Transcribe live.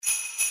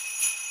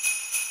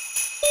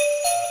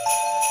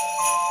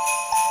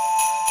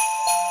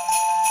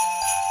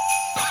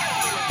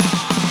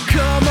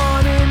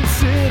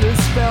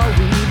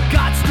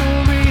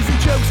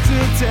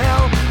to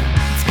tell.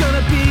 It's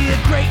gonna be a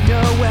great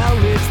Noel.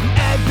 It's the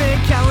Advent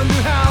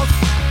Calendar House.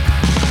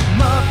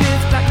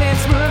 Muppets, Batman,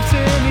 Smurfs,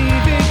 and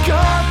even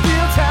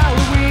Garfield's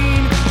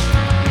Halloween.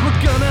 We're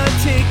gonna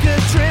take a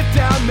trip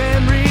down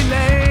memory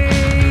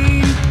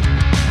lane.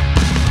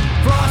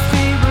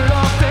 Frosty,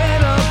 Rudolph,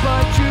 and a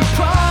bunch you've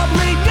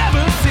probably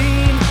never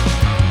seen.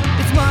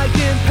 It's Mike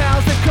and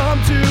pals that come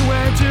to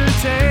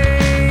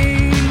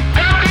entertain.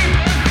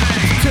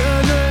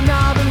 Turn the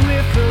knob and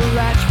lift the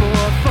latch for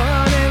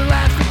fun and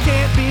laughs that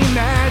can't be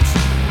matched.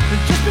 But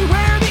just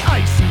beware the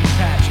icy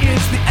patch.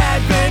 It's the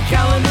Advent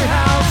Calendar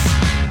House.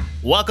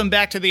 Welcome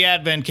back to the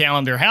Advent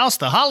Calendar House,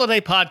 the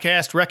holiday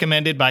podcast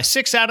recommended by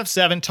 6 out of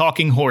 7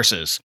 talking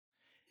horses.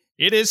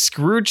 It is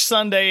Scrooge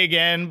Sunday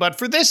again, but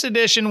for this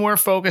edition, we're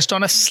focused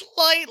on a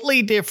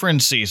slightly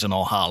different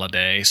seasonal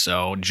holiday,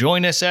 so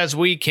join us as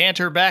we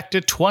canter back to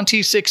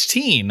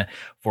 2016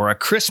 for a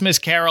Christmas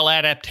Carol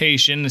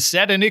adaptation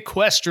set in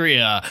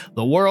Equestria,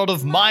 the world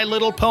of My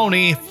Little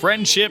Pony,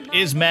 Friendship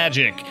is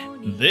Magic.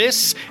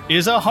 This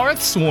is a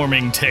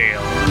hearth-warming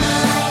tale.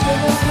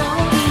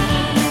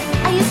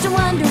 I used to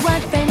wonder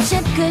what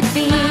friendship could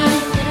be,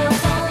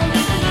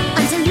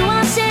 until you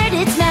all shared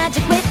its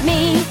magic with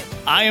me.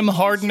 I am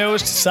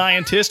hard-nosed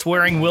scientist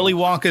wearing Willy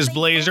Wonka's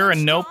blazer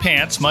and no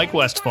pants, Mike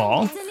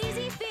Westfall.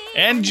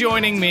 And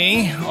joining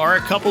me are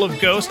a couple of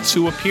ghosts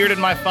who appeared in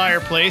my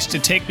fireplace to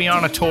take me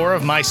on a tour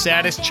of my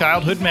saddest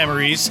childhood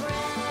memories.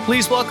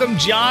 Please welcome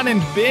John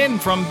and Ben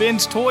from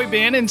Ben's Toy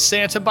Bin and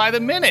Santa by the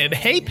Minute.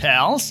 Hey,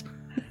 pals.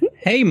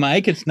 Hey,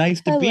 Mike, it's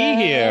nice to be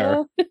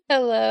here.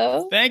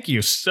 Hello. Thank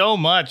you so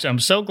much. I'm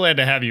so glad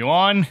to have you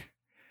on.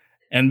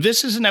 And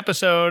this is an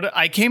episode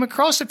I came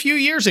across a few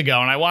years ago,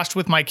 and I watched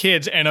with my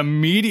kids and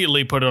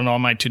immediately put it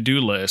on my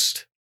to-do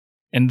list.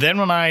 And then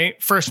when I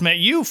first met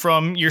you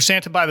from your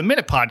Santa by the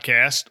Minute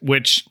podcast,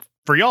 which,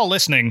 for y'all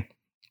listening,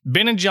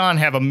 Ben and John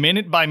have a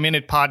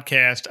minute-by-minute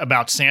podcast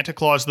about Santa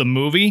Claus the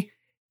movie.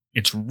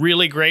 It's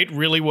really great,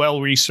 really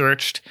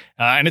well-researched,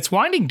 and it's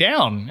winding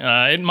down.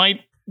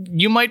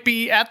 You might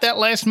be at that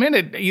last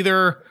minute,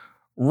 either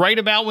right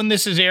about when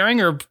this is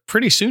airing or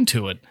pretty soon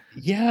to it.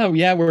 Yeah,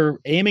 we're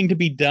aiming to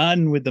be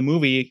done with the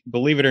movie,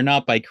 believe it or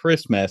not, by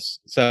Christmas.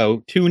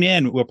 So tune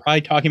in. We're probably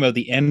talking about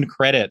the end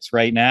credits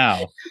right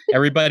now.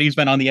 Everybody's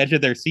been on the edge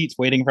of their seats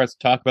waiting for us to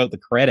talk about the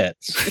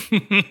credits.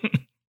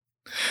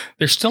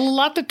 There's still a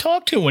lot to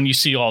talk to when you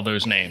see all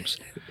those names.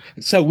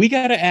 So we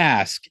got to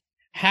ask,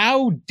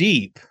 how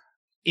deep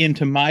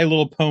into My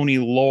Little Pony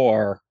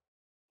lore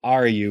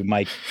are you,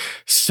 Mike?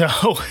 So,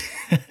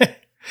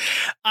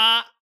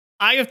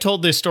 I have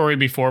told this story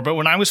before, but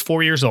when I was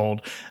 4 years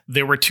old,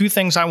 there were two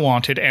things I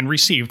wanted and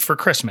received for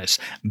Christmas: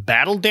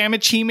 Battle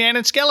Damage He-Man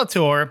and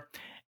Skeletor,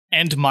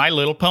 and My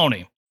Little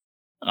Pony.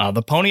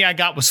 The pony I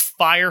got was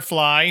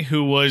Firefly,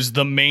 who was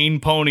the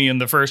main pony in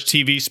the first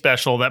TV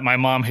special that my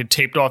mom had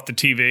taped off the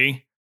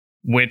TV,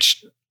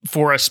 which,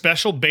 for a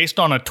special based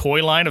on a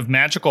toy line of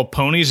magical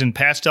ponies in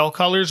pastel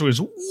colors, was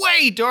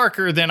way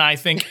darker than I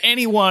think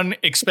anyone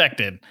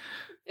expected.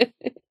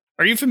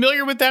 Are you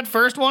familiar with that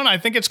first one? I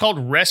think it's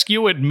called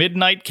Rescue at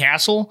Midnight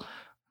Castle.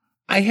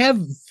 I have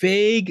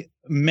vague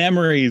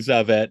memories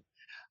of it.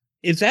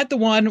 Is that the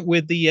one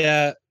with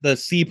the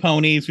sea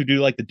ponies who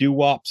do like the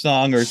doo-wop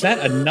song, or is that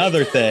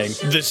another thing?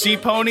 The sea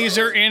ponies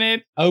are in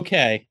it.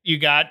 Okay. You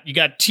got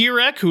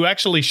T-Rex, who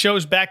actually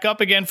shows back up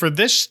again for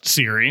this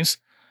series,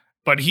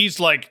 but he's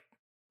like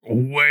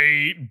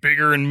way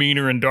bigger and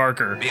meaner and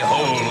darker.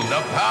 Behold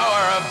the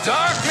power of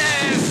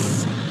darkness!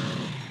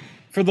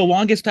 For the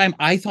longest time,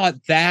 I thought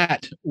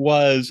that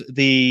was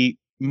the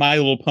My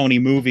Little Pony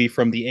movie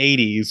from the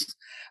 80s,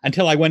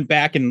 until I went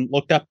back and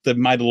looked up the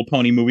My Little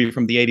Pony movie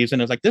from the 80s, and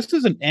I was like, this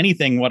isn't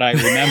anything what I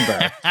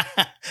remember.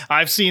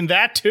 I've seen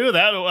that too.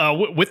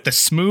 That with the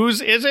Smooths,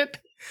 is it?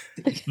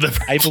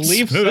 I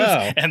believe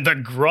so. And the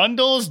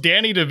Grundles,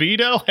 Danny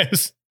DeVito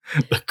as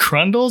the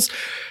Grundles.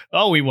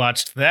 Oh, we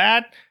watched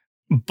that.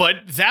 But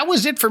that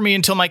was it for me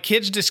until my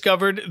kids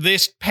discovered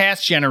this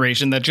past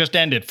generation that just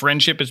ended,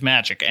 Friendship is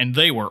Magic, and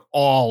they were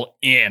all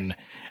in.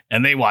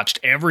 And they watched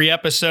every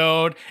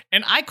episode,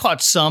 and I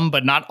caught some,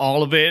 but not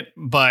all of it.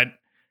 But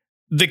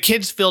the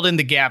kids filled in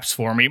the gaps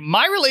for me.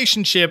 My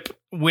relationship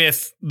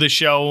with the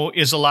show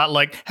is a lot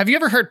like, have you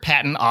ever heard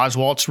Patton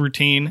Oswalt's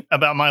routine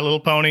about My Little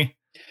Pony?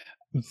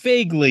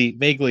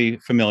 Vaguely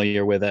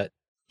familiar with it.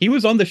 He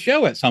was on the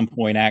show at some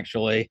point,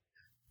 actually.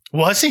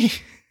 Was he?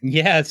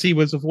 Yes, he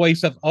was the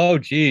voice of,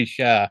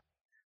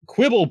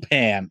 Quibble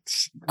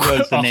Pants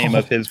was the name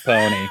of his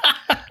pony.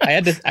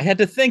 I had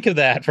to think of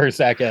that for a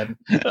second.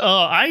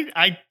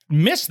 I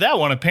missed that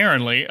one,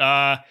 apparently.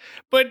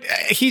 But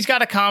he's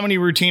got a comedy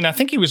routine. I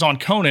think he was on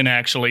Conan,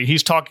 actually.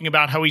 He's talking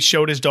about how he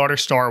showed his daughter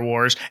Star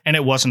Wars, and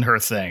it wasn't her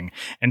thing.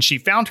 And she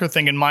found her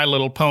thing in My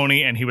Little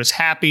Pony, and he was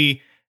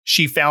happy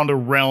she found a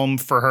realm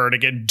for her to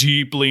get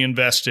deeply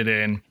invested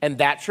in. And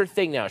that's her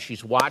thing now.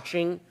 She's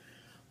watching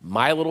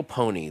My Little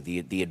Pony,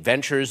 the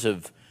adventures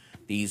of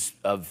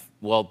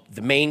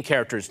the main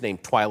character is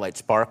named Twilight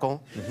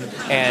Sparkle,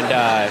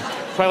 and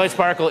Twilight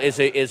Sparkle is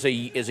a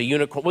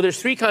unicorn. Well, there's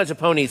three kinds of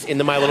ponies in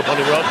the My Little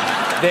Pony world.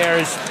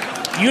 There's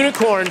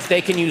unicorns,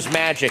 they can use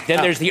magic.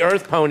 Then there's the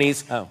earth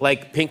ponies,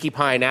 like Pinkie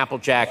Pie and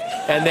Applejack.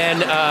 And then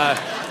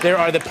there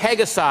are the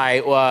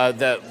Pegasi.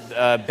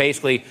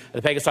 Basically,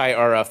 the Pegasi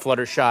are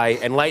Fluttershy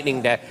and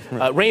Lightning Dash.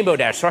 Rainbow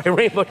Dash, sorry,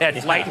 Rainbow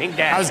Dash, Lightning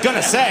Dash. I was going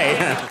to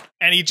say.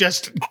 And he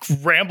just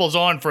rambles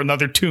on for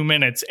another 2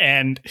 minutes.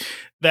 And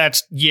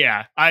that's,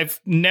 I've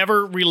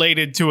never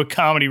related to a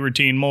comedy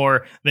routine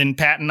more than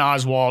Patton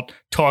Oswalt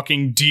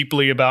talking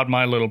deeply about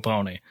My Little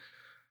Pony.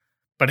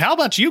 But how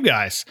about you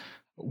guys?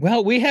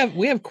 Well, we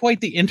have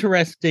quite the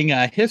interesting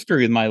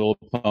history with My Little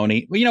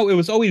Pony. You know, it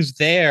was always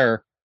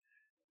there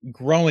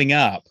growing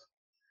up.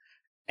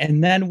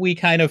 And then we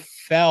kind of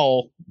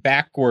fell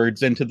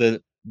backwards into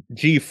the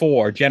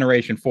G4,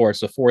 Generation 4,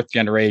 so fourth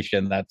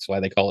generation. That's why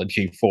they call it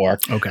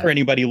G4. Okay. For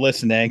anybody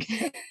listening.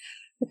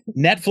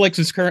 Netflix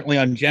is currently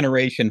on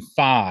Generation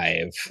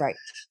 5. Right.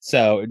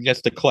 So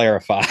just to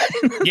clarify.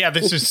 Yeah,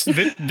 this is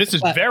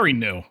very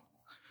new,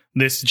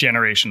 this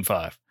Generation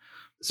 5.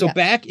 So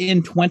back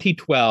in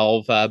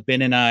 2012,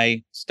 Ben and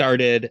I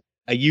started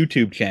a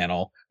YouTube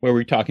channel where we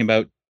were talking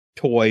about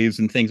toys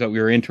and things that we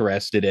were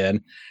interested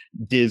in.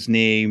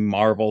 Disney,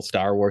 Marvel,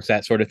 Star Wars,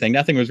 that sort of thing.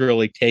 Nothing was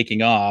really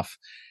taking off.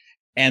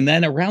 And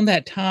then around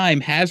that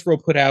time,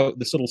 Hasbro put out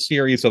this little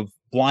series of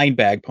blind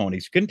bag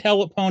ponies. You couldn't tell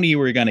what pony you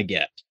were going to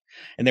get.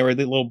 And they were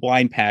the little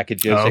blind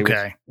packages.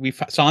 Okay. We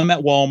saw them at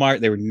Walmart.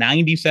 They were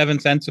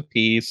 97 cents a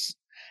piece.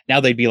 Now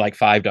they'd be like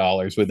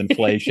 $5 with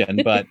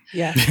inflation, but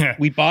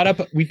we bought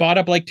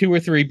up like 2 or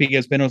 3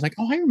 because Ben was like,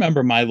 "Oh, I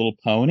remember My Little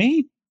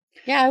Pony.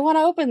 Yeah, I want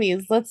to open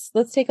these. Let's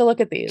take a look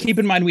at these." Keep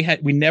in mind,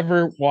 we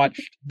never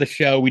watched the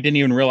show. We didn't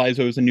even realize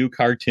it was a new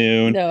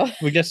cartoon. No.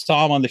 We just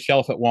saw them on the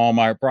shelf at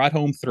Walmart. Brought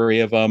home 3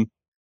 of them,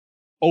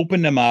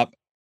 opened them up,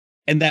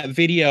 and that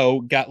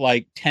video got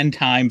like 10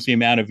 times the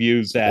amount of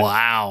views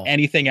that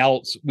anything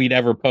else we'd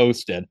ever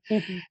posted.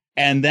 Mm-hmm.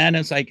 And then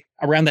it's like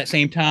around that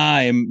same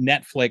time,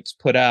 Netflix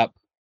put up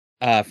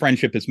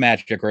Friendship is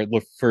Magic, or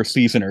the first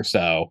season or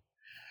so.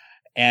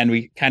 And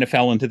we kind of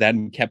fell into that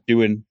and kept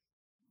doing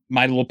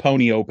My Little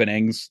Pony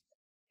openings,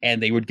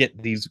 and they would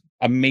get these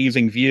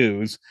amazing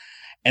views.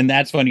 And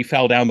that's when he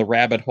fell down the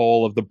rabbit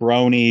hole of the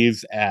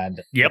bronies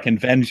and the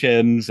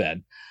conventions.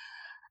 And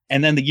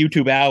then the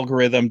YouTube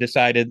algorithm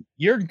decided,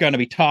 you're going to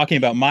be talking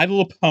about My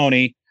Little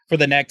Pony for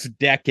the next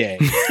decade.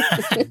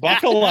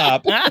 Buckle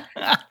up.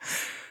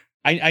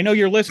 I know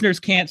your listeners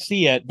can't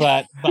see it,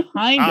 but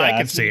behind us, I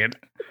can see it.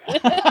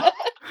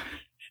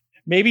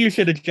 Maybe you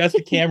should adjust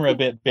the camera a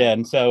bit,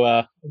 Ben.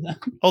 So,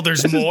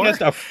 there's more.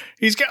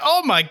 He's got.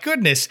 Oh my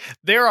goodness!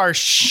 There are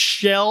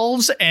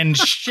shelves and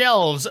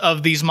shelves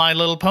of these My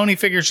Little Pony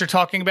figures you're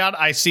talking about.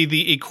 I see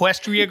the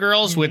Equestria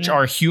girls, which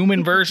are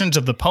human versions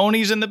of the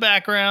ponies in the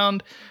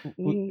background.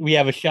 We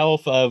have a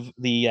shelf of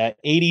the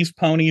 80s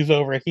ponies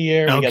over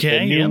here. We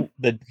got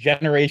the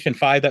Generation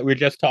 5 that we were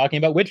just talking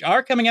about, which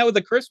are coming out with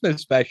a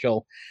Christmas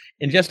special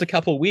in just a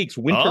couple weeks.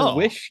 Winter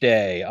Wish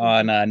Day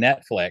on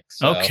Netflix.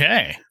 So.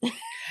 Okay.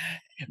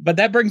 But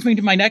that brings me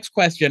to my next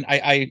question.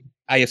 I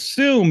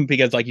assume,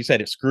 because like you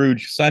said, it's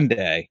Scrooge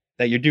Sunday,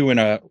 that you're doing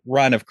a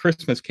run of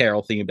Christmas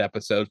Carol themed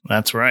episodes.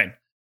 That's right.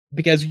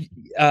 Because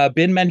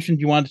Ben mentioned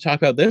you wanted to talk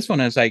about this one.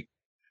 And it's like,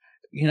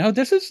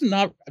 this is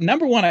not,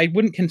 number one, I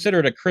wouldn't consider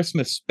it a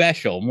Christmas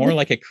special, more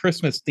like a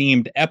Christmas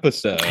themed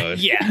episode.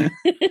 Yeah.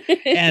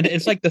 And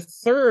it's like the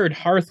third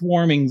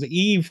Hearthwarming's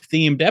Eve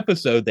themed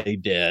episode they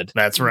did.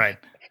 That's right.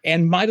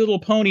 And My Little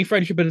Pony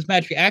Friendship is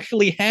Magic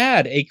actually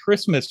had a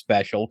Christmas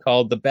special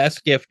called The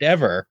Best Gift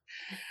Ever.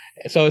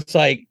 So it's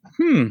like,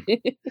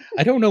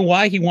 I don't know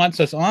why he wants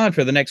us on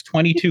for the next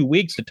 22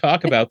 weeks to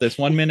talk about this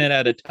 1 minute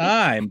at a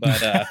time.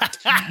 But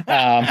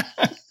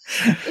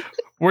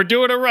we're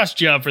doing a rush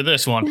job for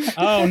this one.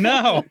 Oh,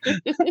 no.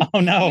 Oh,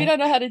 no. We don't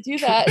know how to do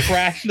that.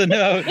 Crash the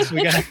notes.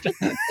 We got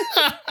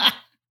to...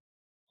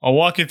 I'll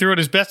walk you through it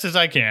as best as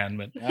I can.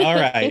 But all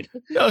right.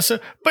 No,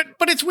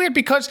 but it's weird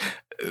because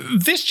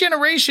this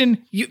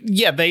generation,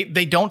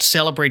 they don't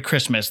celebrate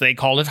Christmas. They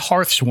call it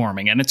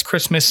Hearthwarming, and it's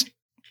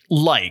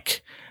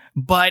Christmas-like.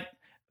 But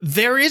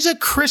there is a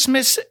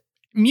Christmas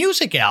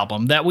music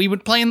album that we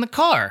would play in the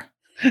car.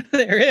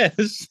 There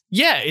is.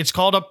 Yeah, it's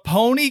called A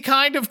Pony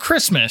Kind of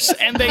Christmas,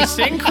 and they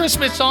sing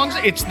Christmas songs.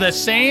 It's the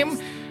same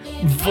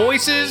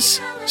voices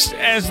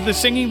as the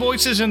singing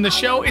voices in the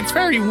show. It's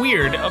very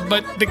weird,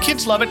 but the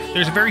kids love it.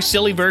 There's a very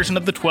silly version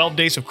of the 12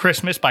 Days of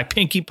Christmas by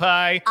Pinkie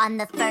Pie. On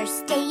the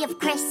first day of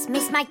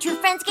Christmas, my 2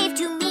 friends gave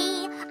to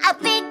me a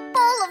big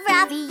bowl of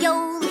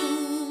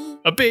ravioli.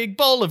 A big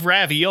bowl of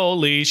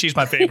ravioli. She's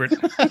my favorite.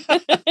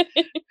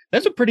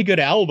 That's a pretty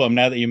good album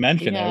now that you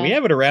mention it. We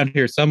have it around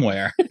here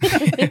somewhere.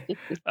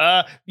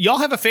 Y'all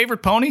have a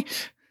favorite pony?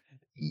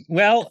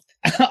 Well,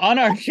 on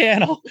our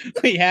channel,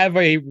 we have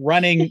a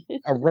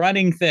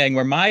running thing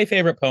where my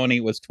favorite pony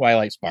was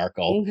Twilight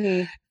Sparkle,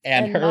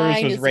 and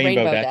hers was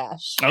Rainbow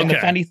Dash. Okay. And the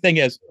funny thing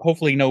is,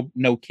 hopefully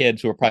no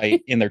kids who are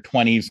probably in their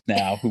 20s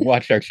now who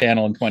watched our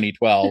channel in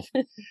 2012.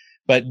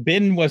 But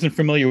Ben wasn't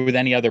familiar with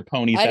any other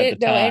ponies at the time. I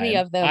didn't know any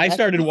of them. I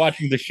started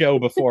watching the show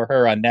before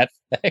her on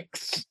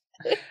Netflix.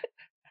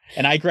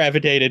 And I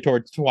gravitated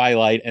towards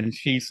Twilight, and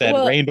she said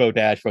Rainbow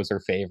Dash was her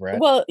favorite.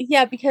 Well,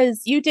 yeah,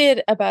 because you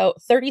did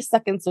about 30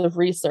 seconds of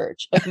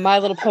research of My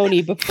Little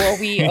Pony before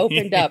we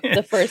opened up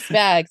the first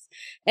bags.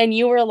 And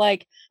you were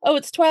like, oh,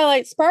 it's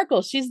Twilight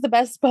Sparkle. She's the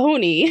best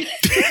pony.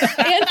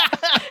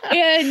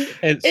 and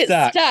it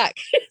stuck.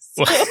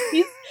 So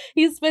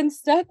he's been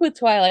stuck with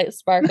Twilight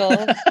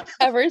Sparkle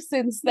ever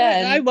since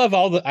then. I love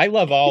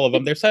all of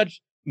them. They're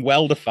such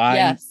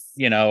well-defined,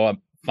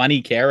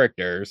 funny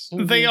characters.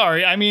 They are.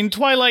 I mean,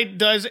 Twilight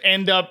does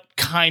end up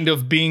kind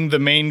of being the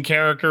main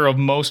character of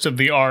most of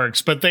the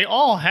arcs, but they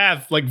all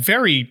have like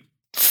very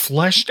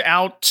fleshed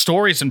out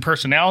stories and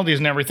personalities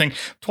and everything.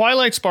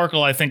 Twilight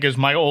Sparkle, I think, is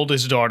my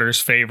oldest daughter's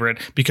favorite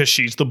because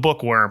she's the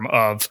bookworm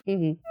of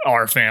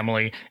our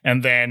family.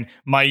 And then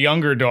my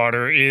younger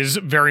daughter is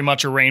very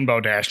much a Rainbow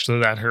Dash, so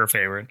that's her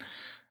favorite.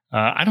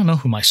 I don't know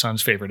who my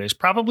son's favorite is.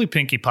 Probably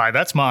Pinkie Pie.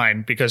 That's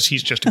mine because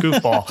he's just a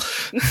goofball.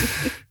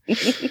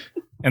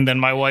 And then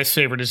my wife's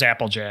favorite is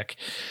Applejack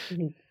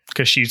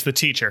because she's the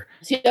teacher.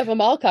 So you have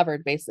them all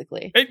covered,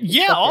 basically.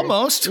 Yeah,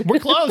 almost. We're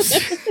close.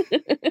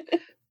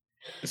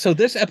 So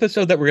this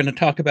episode that we're going to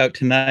talk about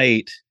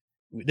tonight,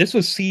 this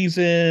was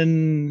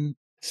season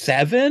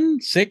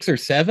 6 or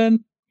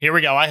 7. Here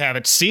we go. I have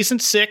it. Season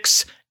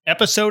 6,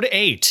 episode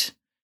 8.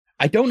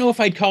 I don't know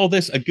if I'd call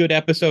this a good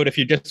episode if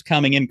you're just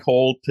coming in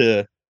cold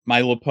to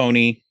My Little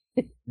Pony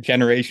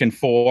Generation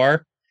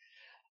 4.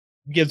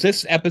 Because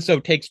this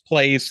episode takes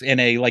place in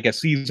a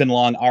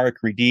season-long arc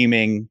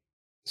redeeming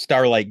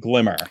Starlight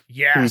Glimmer.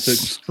 Yes. Who's a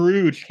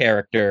Scrooge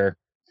character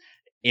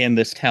in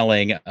this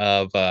telling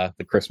of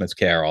the Christmas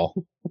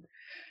Carol.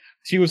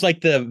 She was like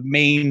the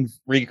main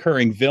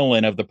recurring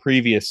villain of the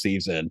previous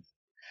season.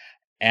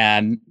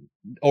 And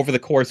over the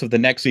course of the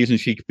next season,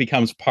 she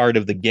becomes part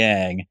of the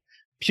gang.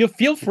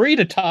 Feel free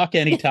to talk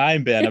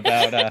anytime, Ben,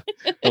 about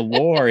the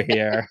lore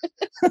here.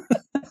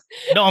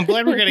 No, I'm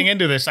glad we're getting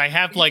into this. I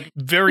have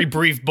very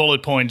brief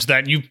bullet points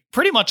that you've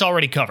pretty much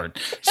already covered.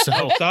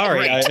 So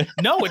sorry.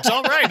 No, it's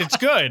all right. It's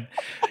good.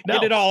 No.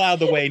 Get it all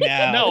out of the way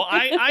now. No,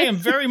 I am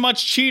very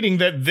much cheating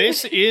that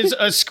this is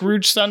a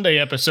Scrooge Sunday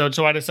episode.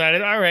 So I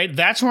decided, all right,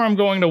 that's where I'm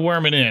going to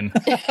worm it in.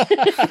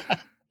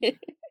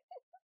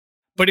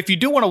 But if you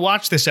do want to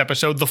watch this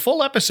episode, the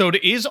full episode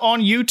is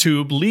on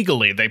YouTube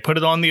legally. They put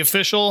it on the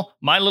official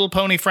My Little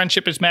Pony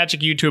Friendship is Magic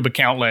YouTube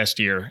account last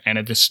year, and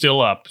it is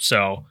still up.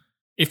 So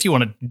if you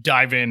want to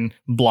dive in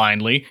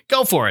blindly,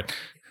 go for it.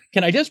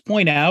 Can I just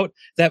point out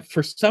that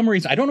for some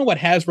reason, I don't know what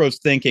Hasbro's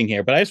thinking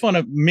here, but I just want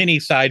a mini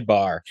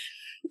sidebar.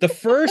 The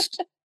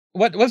first,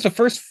 what was the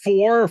first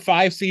 4 or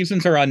 5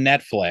 seasons are on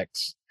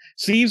Netflix.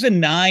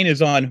 Season 9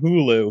 is on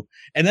Hulu.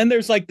 And then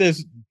there's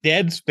this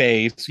dead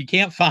space. You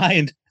can't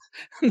find...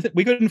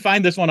 We couldn't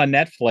find this one on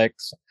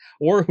Netflix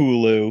or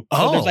Hulu.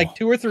 So there's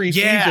 2 or 3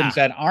 seasons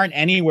that aren't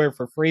anywhere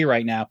for free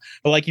right now.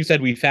 But like you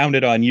said, we found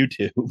it on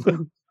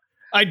YouTube.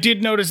 I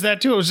did notice that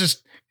too. It was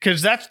just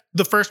because that's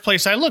the first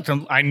place I looked.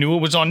 I knew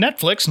it was on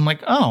Netflix. I'm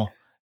like, oh,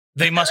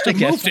 they must have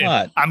moved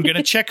it. I'm going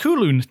to check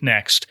Hulu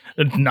next.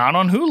 Not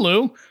on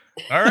Hulu.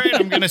 All right,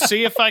 I'm going to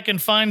see if I can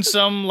find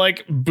some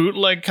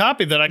bootleg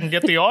copy that I can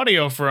get the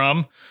audio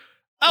from.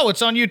 Oh,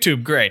 it's on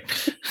YouTube. Great.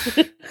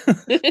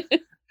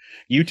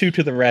 YouTube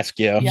to the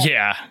rescue.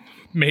 Yeah,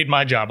 made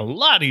my job a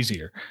lot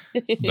easier.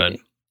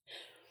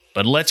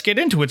 But let's get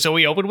into it. So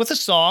we opened with a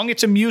song.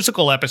 It's a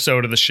musical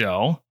episode of the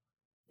show,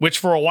 which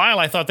for a while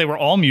I thought they were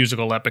all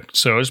musical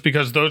episodes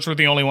because those were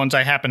the only ones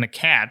I happened to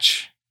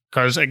catch.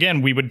 Because,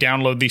 again, we would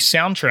download these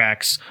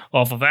soundtracks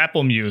off of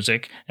Apple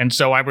Music, and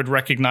so I would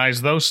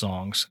recognize those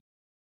songs.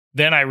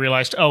 Then I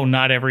realized, oh,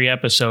 not every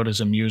episode is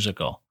a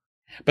musical.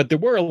 But there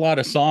were a lot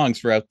of songs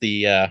throughout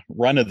the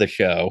run of the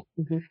show.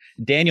 Mm-hmm.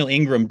 Daniel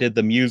Ingram did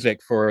the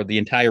music for the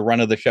entire run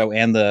of the show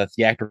and the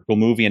theatrical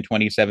movie in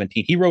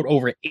 2017. He wrote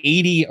over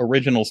 80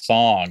 original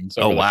songs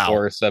over the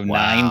course of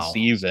 9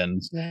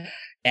 seasons. Yeah.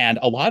 And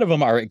a lot of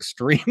them are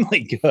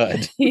extremely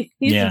good. He's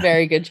a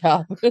very good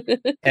job.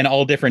 And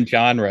all different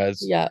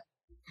genres. Yeah.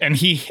 And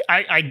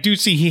I do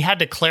see he had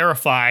to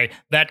clarify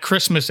that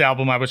Christmas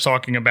album I was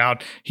talking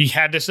about. He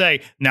had to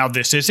say, now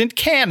this isn't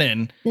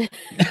canon.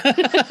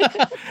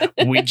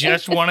 We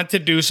just wanted to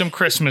do some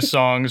Christmas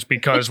songs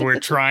because we're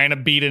trying to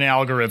beat an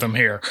algorithm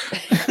here.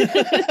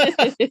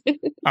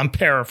 I'm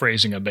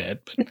paraphrasing a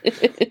bit,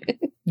 but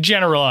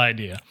general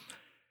idea.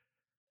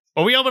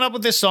 Well, we open up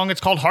with this song.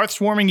 It's called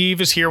Hearthwarming Eve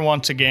is here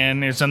once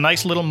again. It's a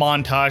nice little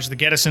montage to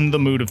get us into the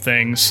mood of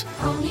things.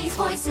 Pony's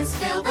voices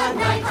fill the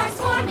night.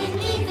 Hearthwarming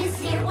Eve is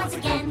here once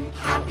again.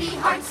 Happy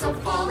hearts so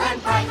full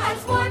and bright.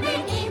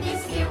 Hearthwarming Eve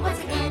is here once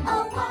again.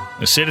 Oh,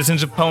 the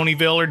citizens of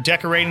Ponyville are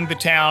decorating the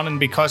town, and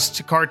because it's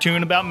a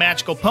cartoon about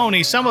magical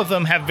ponies, some of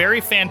them have very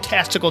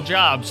fantastical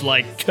jobs,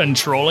 like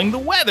controlling the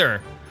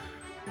weather.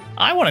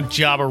 I want a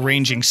job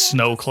arranging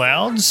snow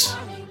clouds.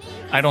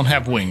 I don't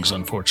have wings,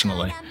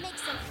 unfortunately.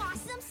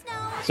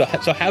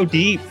 So how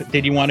deep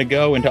did you want to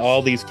go into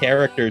all these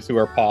characters who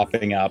are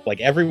popping up?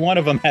 Every one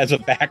of them has a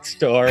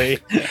backstory.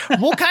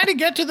 We'll kind of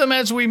get to them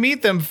as we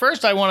meet them.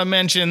 First, I want to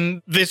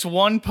mention this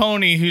one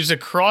pony who's a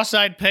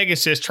cross-eyed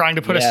Pegasus trying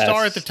to put a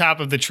star at the top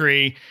of the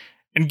tree.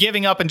 and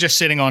giving up and just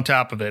sitting on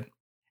top of it.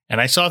 And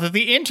I saw that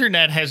the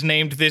internet has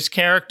named this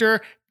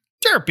character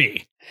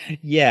Derpy.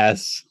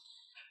 Yes.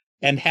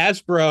 And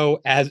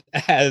Hasbro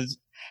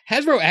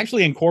Hasbro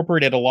actually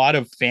incorporated a lot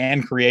of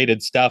fan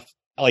created stuff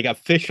like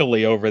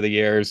officially over the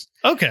years.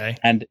 Okay.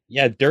 And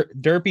yeah,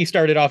 Derpy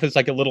started off as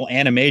like a little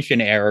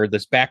animation error,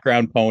 this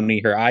background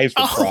pony, her eyes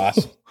were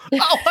crossed.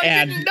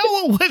 I didn't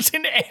know it was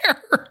an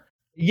error.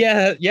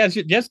 Yeah,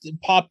 she just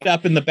popped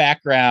up in the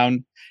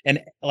background, and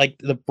like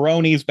the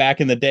bronies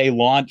back in the day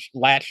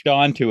latched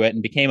onto it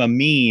and became a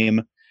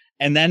meme,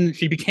 and then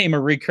she became a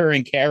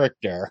recurring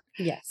character.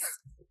 Yes.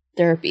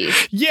 Derpy.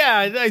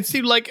 Yeah, it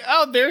seemed like,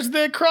 oh, there's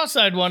the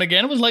cross-eyed one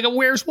again. It was like a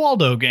Where's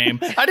Waldo game.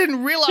 I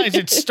didn't realize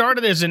it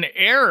started as an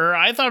error.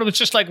 I thought it was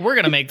just like, we're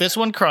going to make this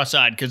one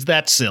cross-eyed because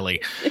that's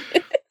silly.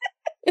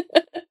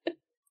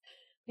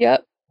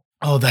 Yep.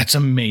 Oh, that's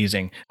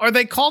amazing. Are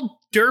they called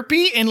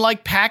Derpy in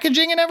like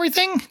packaging and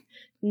everything?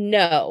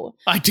 No.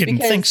 I didn't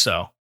think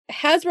so.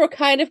 Hasbro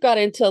kind of got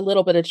into a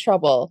little bit of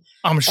trouble.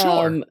 I'm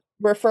sure.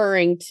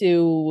 Referring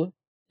to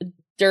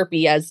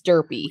Derpy as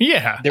Derpy.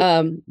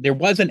 Yeah. There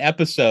was an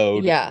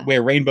episode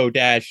where Rainbow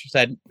Dash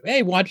said,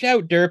 "Hey, watch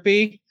out,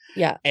 Derpy."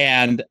 Yeah.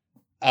 And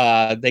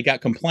they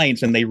got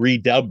complaints and they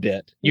redubbed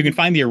it. You can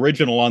find the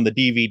original on the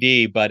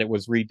DVD, but it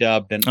was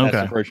redubbed and that's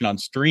the version on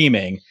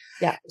streaming.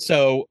 Yeah.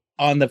 So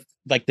on the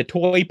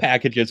toy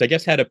packages, I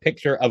just had a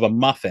picture of a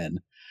muffin.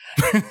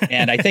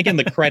 And I think in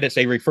the credits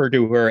they refer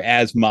to her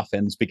as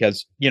Muffins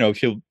because,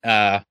 she'll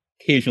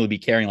occasionally be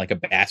carrying like a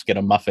basket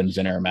of muffins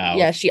in her mouth.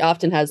 Yeah, she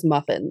often has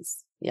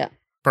muffins. Yeah.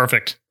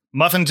 Perfect.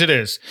 Muffins it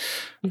is.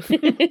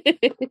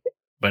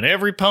 But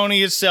every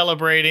pony is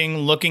celebrating.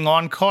 Looking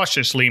on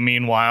cautiously,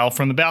 meanwhile,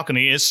 from the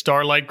balcony is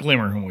Starlight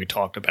Glimmer, whom we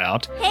talked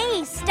about.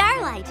 Hey,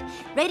 Starlight!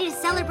 Ready to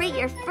celebrate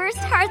your first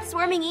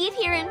Hearth-Swarming Eve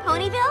here in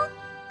Ponyville?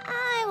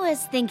 I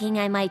was thinking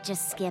I might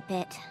just skip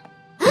it.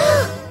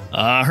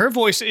 Her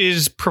voice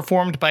is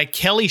performed by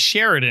Kelly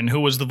Sheridan,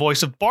 who was the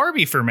voice of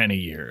Barbie for many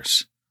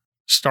years.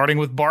 Starting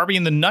with Barbie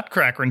and the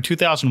Nutcracker in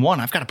 2001.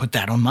 I've got to put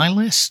that on my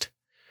list.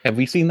 Have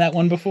we seen that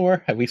one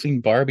before? Have we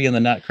seen Barbie and the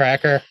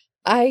Nutcracker?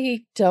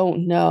 I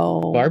don't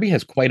know. Barbie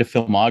has quite a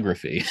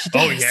filmography.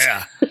 Oh,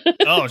 yeah.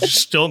 Oh, it's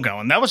still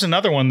going. That was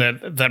another one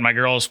that my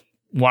girls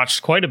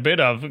watched quite a bit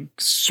of,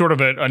 sort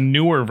of a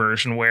newer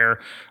version where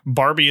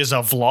Barbie is a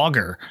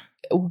vlogger.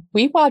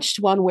 We watched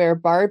one where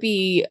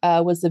Barbie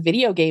was a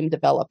video game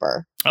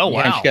developer. Oh,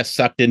 wow. And she got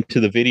sucked into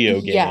the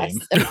video game. Yes.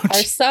 And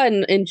our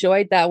son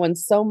enjoyed that one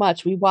so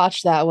much. We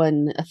watched that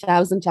one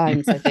 1,000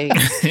 times, I think.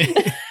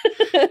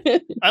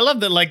 I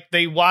love that, like,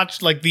 they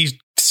watched, like, these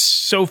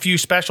so few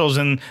specials,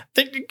 and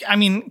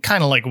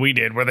kind of like we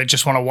did, where they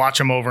just want to watch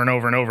them over and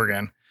over and over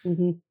again.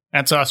 Mm-hmm.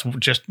 That's us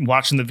just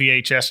watching the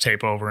VHS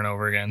tape over and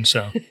over again.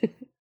 So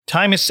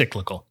time is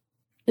cyclical.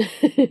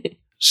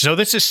 So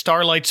this is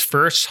Starlight's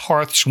first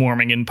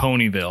Hearth-Swarming in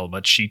Ponyville,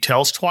 but she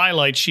tells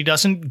Twilight she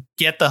doesn't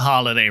get the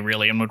holiday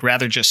really and would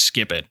rather just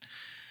skip it.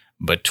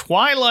 But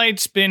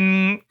Twilight's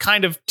been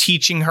kind of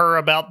teaching her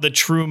about the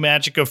true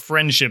magic of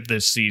friendship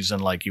this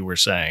season, like you were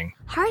saying.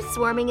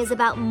 Hearth-Swarming is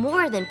about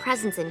more than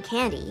presents and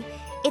candy.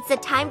 It's a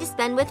time to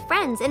spend with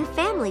friends and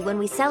family when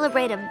we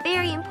celebrate a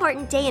very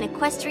important day in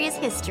Equestria's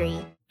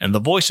history. And the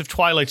voice of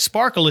Twilight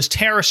Sparkle is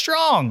Tara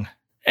Strong.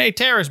 Hey,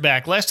 Tara's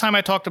back. Last time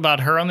I talked about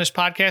her on this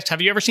podcast,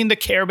 have you ever seen the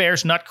Care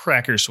Bears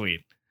Nutcracker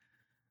Suite?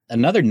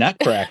 Another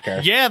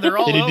Nutcracker. Yeah, they're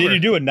all over. Did you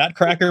do a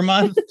Nutcracker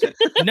month?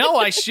 No,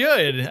 I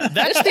should.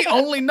 That's the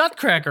only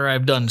Nutcracker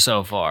I've done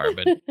so far.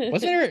 But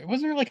wasn't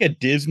there like a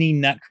Disney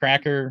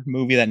Nutcracker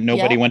movie that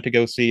nobody went to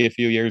go see a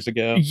few years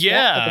ago?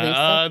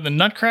 Yeah, the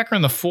Nutcracker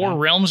in the Four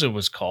Realms, it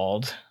was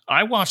called.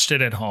 I watched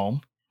it at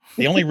home.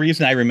 The only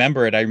reason I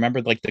remembered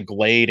like the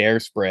Glade air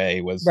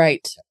spray was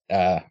right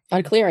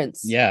on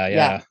clearance.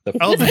 Yeah.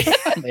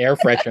 The air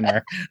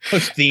freshener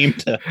was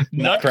themed to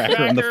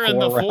Nutcracker in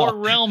the Four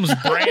Realms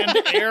brand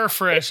air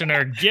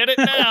freshener. Get it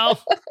now.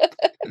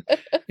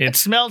 It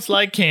smells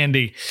like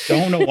candy.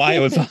 Don't know why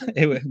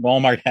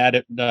Walmart had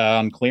it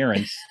on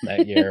clearance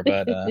that year,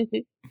 but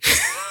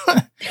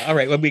all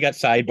right. Well, we got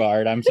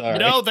sidebarred. I'm sorry.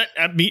 No,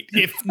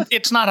 if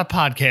it's not a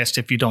podcast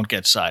if you don't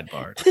get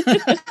sidebarred.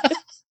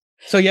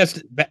 So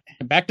yes,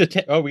 back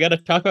to we got to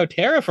talk about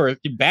Tara for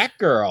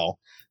Batgirl.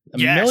 A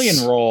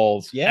million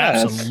roles.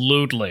 Yes,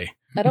 absolutely.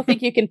 I don't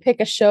think you can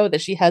pick a show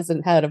that she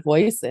hasn't had a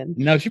voice in.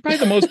 No, she's probably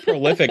the most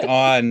prolific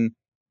on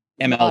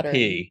MLP.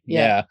 Modern.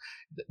 Yeah.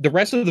 The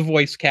rest of the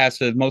voice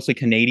cast is mostly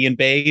Canadian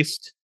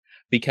based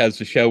because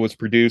the show was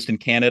produced in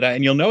Canada,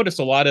 and you'll notice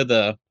a lot of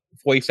the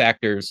voice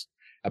actors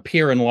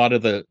appear in a lot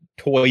of the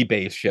toy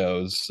based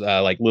shows,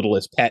 like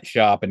Littlest Pet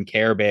Shop and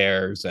Care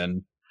Bears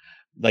and,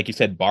 like you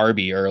said,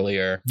 Barbie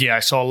earlier. Yeah, I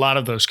saw a lot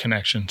of those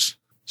connections.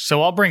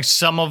 So I'll bring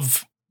some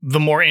of the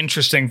more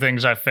interesting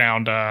things I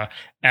found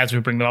as we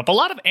bring them up. A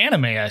lot of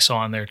anime I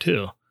saw in there,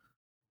 too.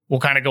 We'll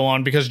kind of go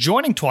on because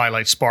joining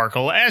Twilight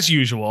Sparkle, as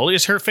usual,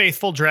 is her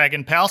faithful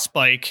dragon pal,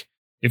 Spike.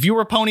 If you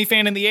were a pony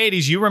fan in the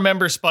 80s, you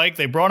remember Spike.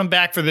 They brought him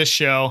back for this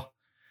show.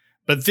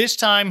 But this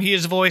time, he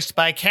is voiced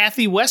by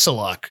Kathy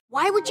Wesseluck.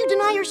 Why would you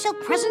deny yourself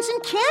presents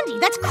and candy?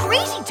 That's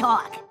crazy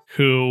talk.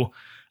 who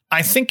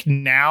I think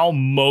now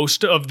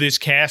most of this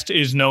cast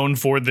is known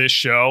for this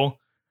show.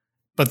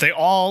 But they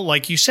all,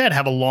 like you said,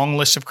 have a long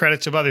list of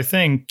credits of other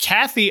things.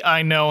 Kathy,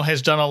 I know,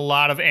 has done a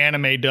lot of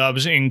anime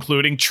dubs,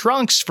 including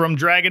Trunks from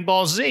Dragon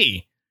Ball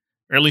Z,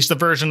 or at least the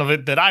version of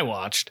it that I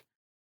watched.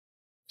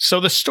 So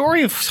the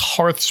story of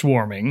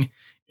Hearthswarming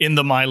in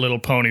the My Little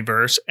Pony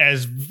verse,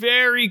 as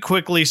very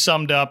quickly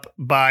summed up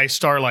by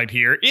Starlight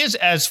here, is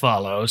as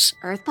follows.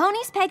 Earth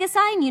ponies,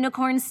 Pegasi, and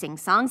unicorns sing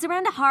songs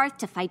around a hearth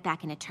to fight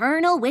back an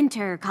eternal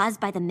winter caused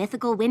by the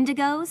mythical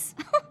Wendigos.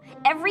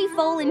 Every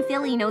foal in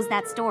Philly knows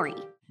that story.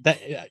 That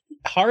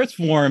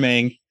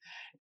Hearthswarming,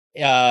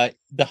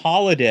 the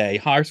holiday,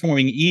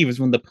 Hearthswarming Eve, is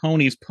when the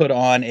ponies put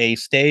on a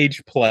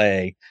stage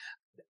play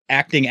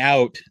acting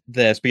out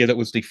this because it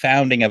was the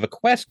founding of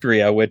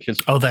Equestria, which is,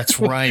 Oh, that's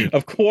right.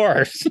 of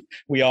course,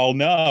 we all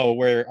know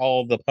where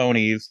all the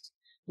ponies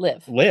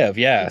Live.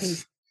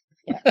 Yes.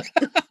 Yeah.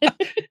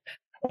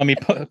 Let me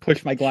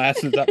push my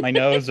glasses up my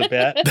nose a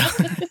bit.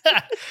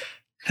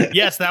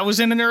 Yes, that was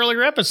in an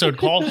earlier episode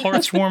called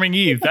Hearthswarming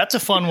Eve. That's a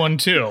fun one,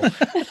 too,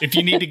 if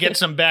you need to get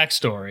some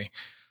backstory.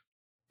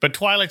 But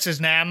Twilight says,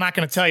 nah, I'm not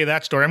going to tell you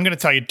that story. I'm going to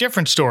tell you a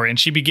different story. And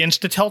she begins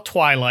to tell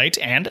Twilight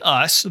and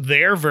us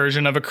their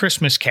version of A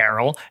Christmas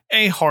Carol,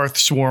 A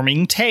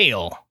Hearthswarming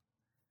Tale.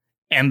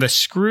 And the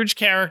Scrooge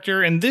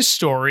character in this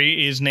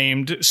story is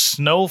named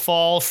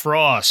Snowfall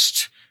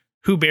Frost,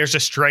 who bears a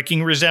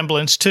striking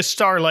resemblance to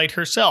Starlight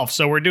herself.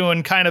 So we're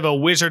doing kind of a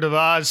Wizard of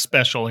Oz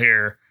special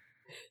here.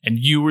 And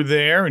you were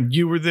there, and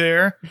you were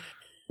there.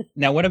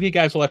 Now, one of you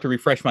guys will have to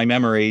refresh my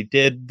memory.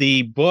 Did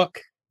the book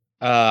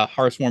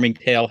Hearthswarming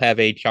Tale have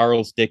a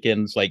Charles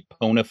Dickens, like,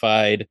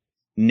 ponified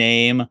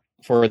name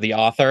for the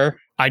author?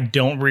 I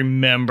don't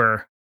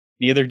remember.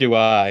 Neither do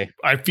I.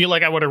 I feel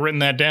like I would have written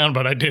that down,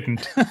 but I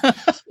didn't.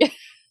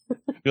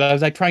 I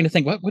was like trying to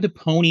think, what would a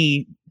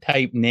pony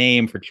type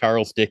name for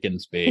Charles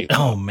Dickens be?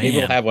 Oh, Maybe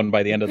we'll man. have one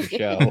by the end of the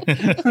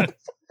show.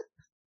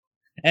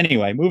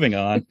 Anyway, moving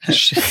on.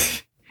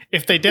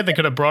 If they did, they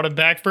could have brought it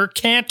back for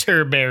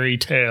Canterbury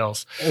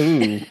Tales.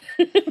 Ooh.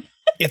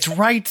 It's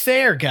right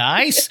there,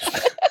 guys.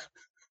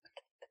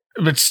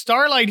 But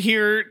Starlight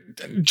here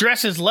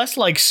dresses less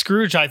like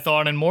Scrooge, I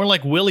thought, and more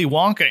like Willy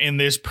Wonka in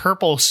this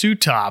purple suit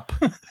top.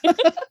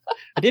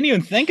 I didn't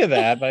even think of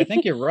that, but I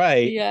think you're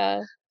right.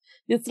 Yeah.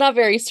 It's not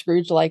very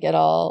Scrooge-like at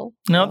all.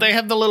 No, they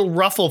have the little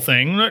ruffle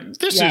thing.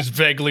 This is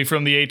vaguely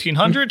from the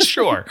 1800s,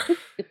 sure.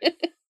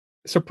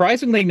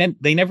 Surprisingly,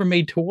 they never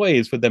made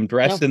toys with them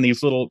dressed in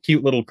these little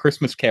cute little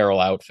Christmas Carol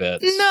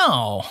outfits.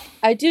 No.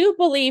 I do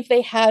believe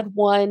they had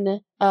one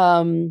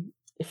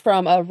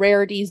from a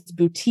Rarities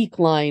boutique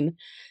line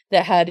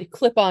that had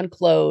clip-on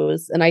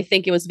clothes, and I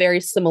think it was very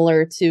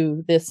similar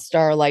to this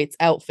Starlight's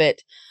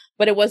outfit,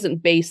 but it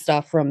wasn't based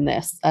off from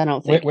this. I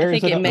don't think. Where I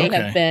think is it? it may Okay.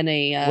 have been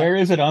a. Where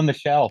is it on the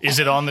shelf? Is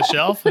it on the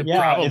shelf? Yeah,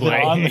 Probably. is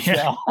it on the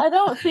shelf? I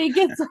don't think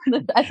it's on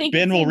the. I think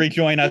Ben it's will in-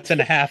 rejoin us in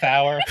a half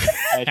hour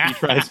as he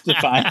tries to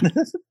find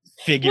this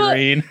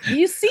figurine.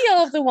 You see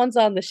all of the ones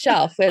on the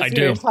shelf as I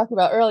we were do. talking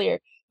about earlier,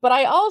 but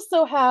I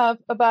also have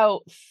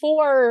about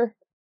 4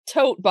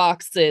 tote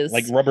boxes.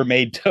 Like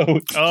Rubbermaid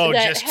totes. Oh,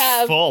 that just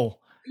have- full.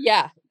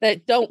 Yeah,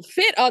 that don't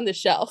fit on the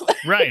shelf.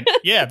 Right.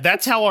 Yeah,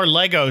 that's how our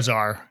Legos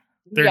are.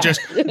 They're Yeah. just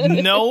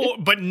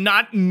but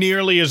not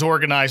nearly as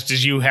organized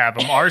as you have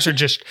them. Ours are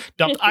just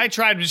dumped. I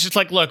tried, it's just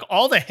like, look,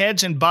 all the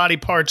heads and body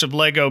parts of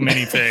Lego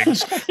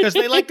minifigs, because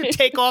they like to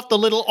take off the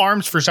little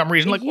arms for some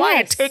reason. Like, why are you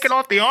Yes. taking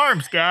off the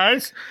arms,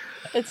 guys?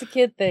 It's a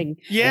kid thing.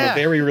 Yeah.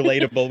 Very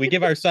relatable. We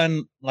give our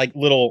son like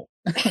little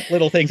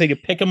things. They can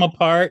pick them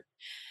apart,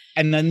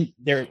 and then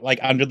they're like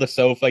under the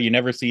sofa. You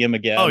never see them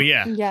again. Oh,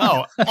 yeah. Yeah.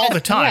 Oh, all the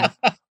time.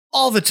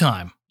 All the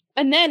time.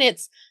 And then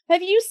it's,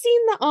 have you seen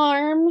the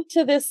arm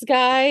to this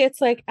guy?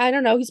 It's like, I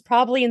don't know. He's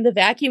probably in the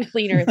vacuum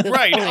cleaner at this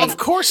Right. point. Of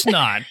course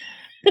not.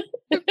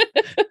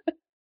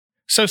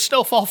 So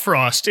Snowfall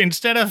Frost,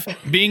 instead of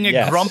being a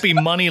Yes. grumpy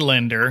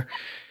moneylender,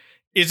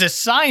 is a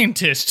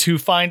scientist who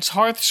finds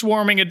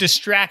hearth-swarming a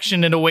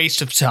distraction and a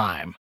waste of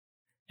time.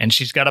 And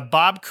she's got a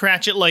Bob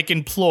Cratchit-like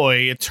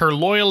employee. It's her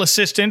loyal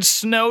assistant,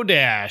 Snow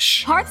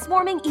Dash.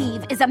 Hearthswarming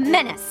Eve is a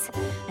menace.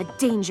 A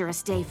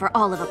dangerous day for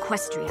all of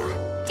Equestria.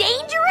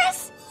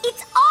 Dangerous?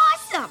 It's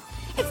awesome!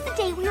 It's the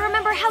day we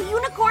remember how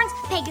unicorns,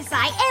 Pegasi,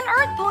 and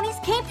Earth ponies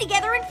came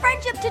together in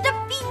friendship to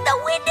defeat the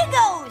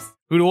Wendigos!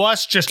 Who to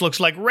us just looks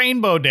like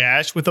Rainbow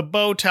Dash with a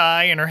bow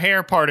tie and her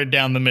hair parted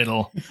down the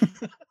middle.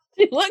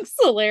 He looks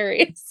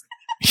hilarious.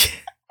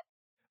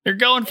 They're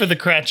going for the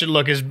Cratchit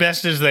look as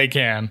best as they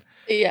can.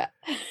 Yeah.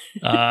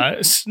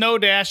 Snow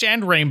Dash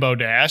and Rainbow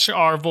Dash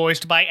are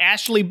voiced by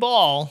Ashley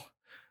Ball,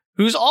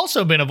 who's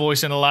also been a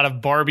voice in a lot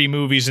of Barbie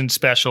movies and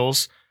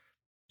specials.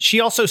 She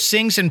also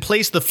sings and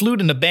plays the flute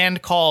in a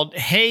band called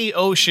Hey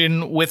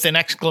Ocean with an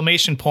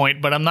exclamation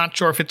point, but I'm not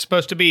sure if it's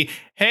supposed to be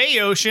Hey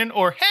Ocean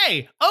or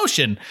Hey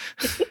Ocean.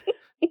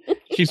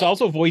 She's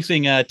also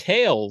voicing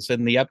Tails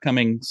in the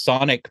upcoming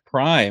Sonic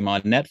Prime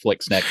on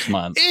Netflix next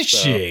month. Is So,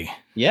 she?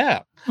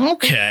 Yeah.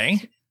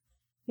 Okay.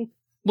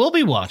 We'll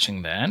be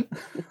watching that.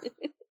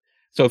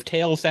 So if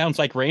Tails sounds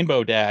like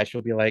Rainbow Dash,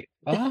 you'll be like,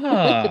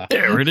 ah.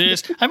 There it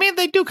is. I mean,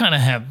 they do kind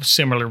of have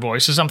similar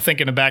voices. I'm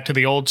thinking back to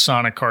the old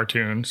Sonic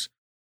cartoons.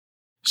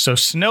 So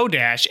Snow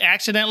Dash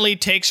accidentally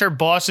takes her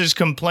boss's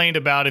complaint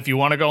about if you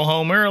want to go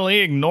home early,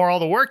 ignore all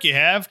the work you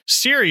have,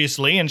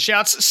 seriously, and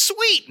shouts,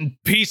 "Sweet!" and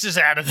pieces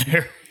out of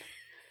there.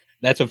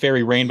 That's a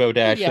very Rainbow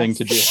Dash thing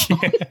to do.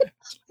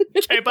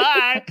 Okay,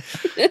 bye.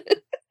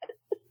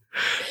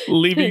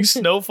 Leaving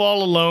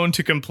Snowfall alone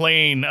to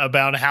complain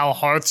about how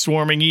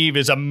Hearthswarming Eve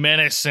is a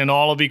menace and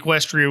all of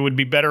Equestria would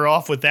be better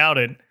off without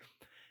it.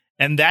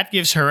 And that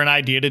gives her an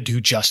idea to do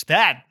just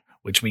that,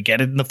 which we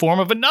get in the form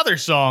of another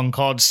song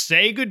called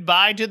Say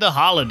Goodbye to the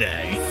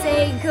Holiday.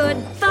 Say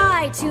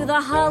goodbye to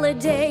the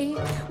holiday.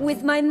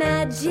 With my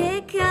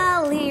magic,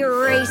 I'll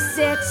erase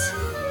it.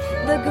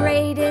 The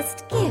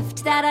greatest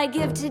gift that I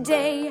give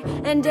today,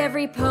 and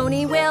every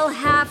pony will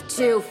have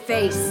to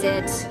face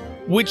it.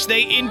 Which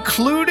they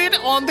included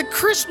on the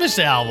Christmas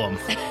album.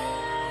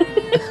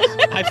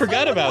 I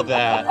forgot about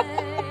that.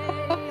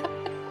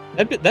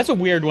 That's a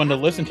weird one to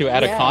listen to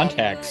out of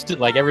context.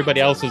 Like everybody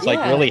else is like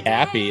really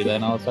happy,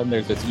 then all of a sudden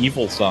there's this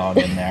evil song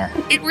in there.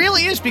 It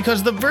really is,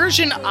 because the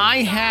version I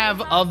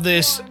have of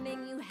this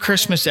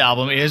Christmas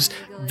album is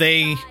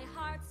they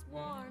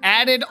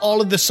added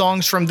all of the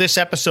songs from this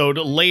episode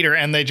later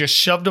and they just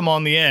shoved them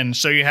on the end.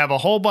 So you have a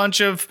whole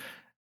bunch of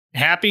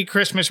happy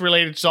Christmas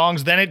related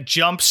songs, then it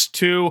jumps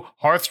to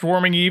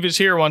Hearthswarming Eve is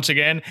here once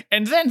again,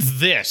 and then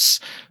this.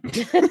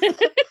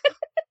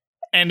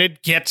 And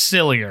it gets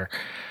sillier.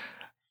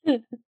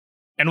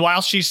 And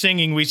while she's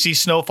singing, we see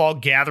Snowfall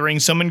gathering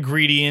some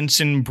ingredients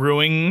and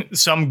brewing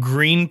some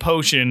green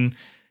potion.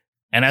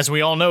 And as we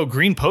all know,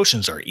 green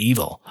potions are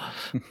evil.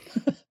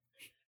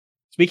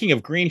 Speaking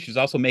of green, she's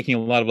also making a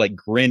lot of like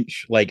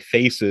Grinch like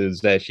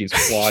faces as she's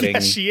plotting.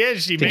 Yes, she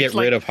is. She to makes get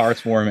rid of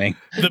Hearthswarming.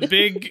 The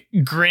big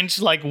Grinch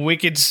like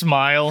wicked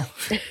smile.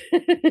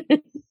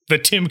 The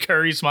Tim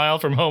Curry smile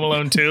from Home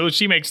Alone 2.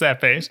 She makes that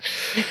face.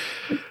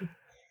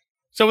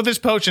 So with this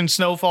potion,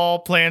 Snowfall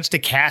plans to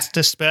cast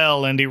a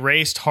spell and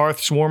erase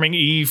Hearthswarming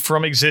Eve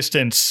from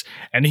existence.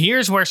 And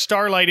here's where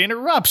Starlight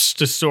interrupts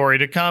the story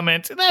to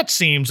comment, "That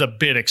seems a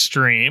bit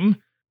extreme."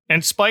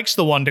 And Spike's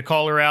the one to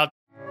call her out.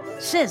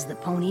 Says the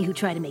pony who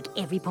tried to make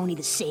every pony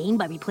the same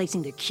by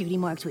replacing their cutie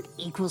marks with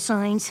equal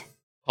signs.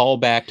 Call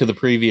back to the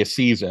previous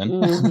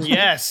season.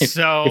 Yes,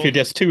 so... if you're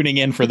just tuning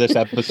in for this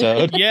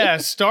episode. Yeah,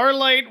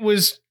 Starlight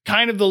was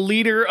kind of the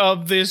leader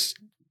of this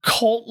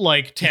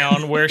cult-like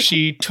town where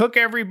she took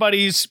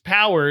everybody's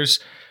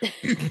powers.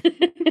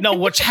 No,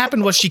 what's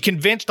happened was she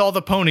convinced all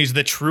the ponies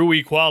that true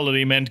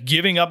equality meant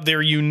giving up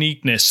their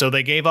uniqueness, so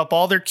they gave up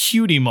all their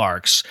cutie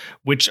marks,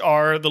 which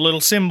are the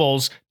little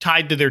symbols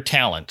tied to their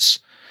talents.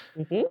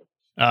 Mm-hmm.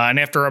 And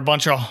after a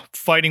bunch of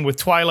fighting with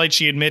Twilight,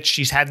 she admits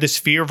she's had this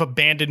fear of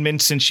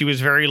abandonment since she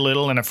was very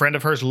little, and a friend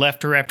of hers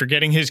left her after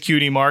getting his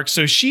cutie mark,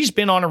 so she's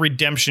been on a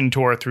redemption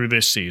tour through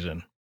this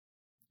season.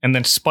 And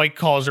then Spike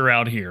calls her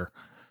out here.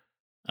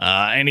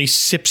 And he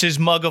sips his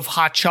mug of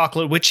hot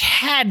chocolate, which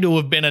had to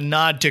have been a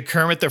nod to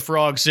Kermit the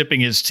Frog sipping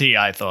his tea,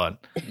 I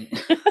thought.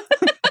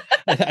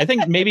 I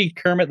think maybe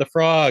Kermit the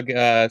Frog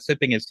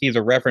sipping his tea is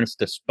a reference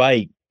to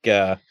Spike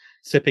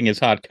sipping his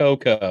hot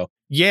cocoa.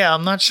 Yeah,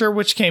 I'm not sure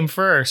which came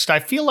first.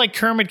 I feel like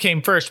Kermit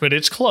came first, but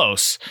it's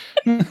close.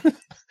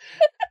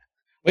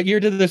 What year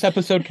did this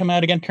episode come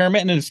out again?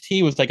 Kermit and his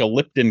tea was like a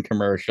Lipton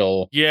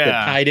commercial. Yeah.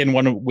 That tied in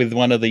with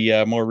one of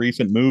the more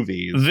recent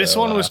movies. This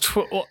one was...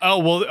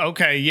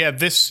 okay, yeah,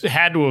 this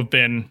had to have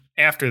been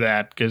after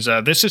that, because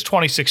this is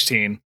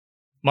 2016.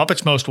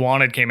 Muppets Most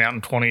Wanted came out in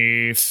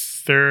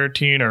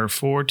 2013 or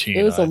 14.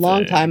 It was a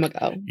long time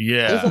ago.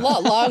 Yeah. It was a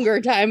lot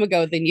longer time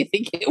ago than you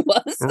think it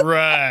was.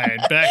 Right.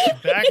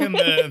 Back in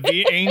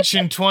the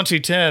ancient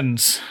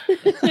 2010s.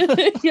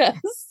 Yes.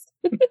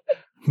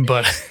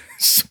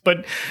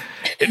 But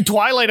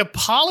Twilight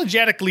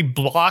apologetically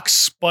blocks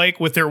Spike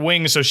with her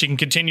wings so she can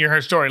continue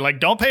her story. Like,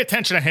 don't pay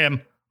attention to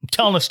him. I'm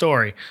telling a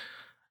story.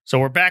 So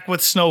we're back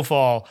with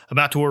Snowfall,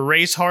 about to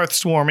erase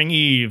Hearthswarming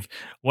Eve,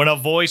 when a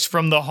voice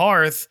from the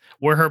hearth,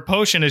 where her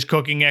potion is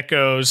cooking,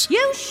 echoes,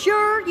 You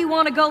sure you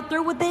want to go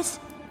through with this?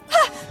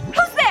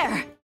 Who's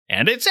there?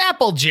 And it's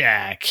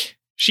Applejack.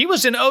 She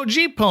was an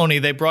OG pony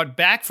they brought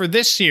back for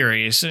this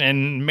series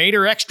and made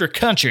her extra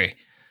country.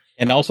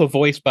 And also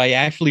voiced by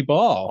Ashley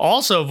Ball.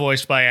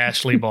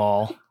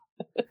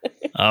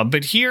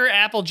 But here,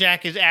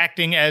 Applejack is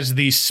acting as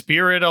the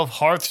spirit of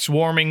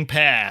Hearthswarming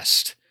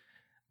Past.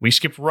 We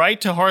skip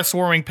right to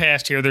Hearthswarming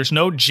Past here. There's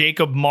no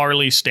Jacob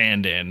Marley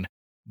stand-in.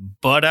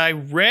 But I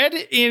read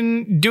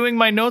in doing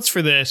my notes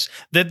for this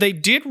that they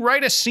did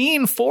write a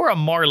scene for a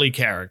Marley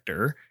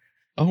character.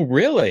 Oh,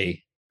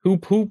 really? Who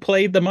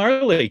played the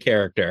Marley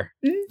character?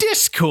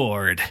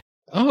 Discord.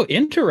 Oh,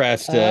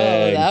 interesting.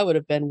 Oh, that would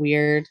have been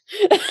weird.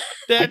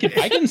 I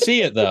can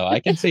see it, though. I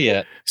can see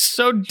it.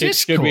 So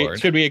Discord.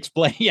 Should we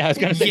explain? Yeah, I was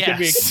going to say, Yes. Should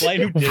we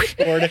explain who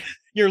Discord is?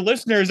 Your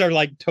listeners are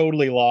like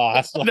totally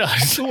lost. Like,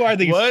 who are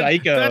these What?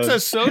 psychos? That's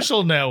a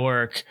social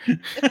network.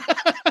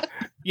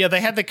 Yeah,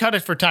 they had to cut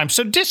it for time.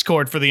 So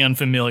Discord, for the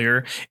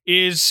unfamiliar,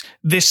 is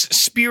this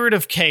spirit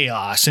of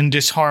chaos and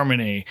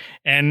disharmony.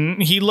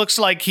 And he looks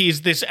like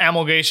he's this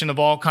amalgamation of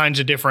all kinds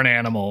of different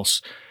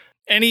animals.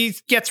 And he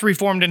gets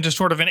reformed into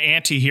sort of an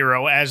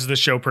anti-hero as the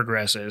show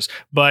progresses.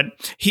 But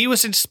he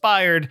was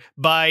inspired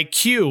by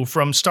Q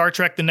from Star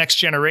Trek The Next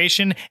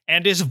Generation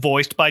and is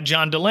voiced by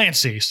John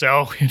Delancey.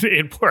 So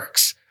it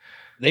works.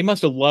 They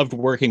must have loved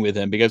working with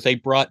him because they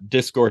brought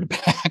Discord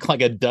back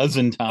like a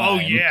dozen times. Oh,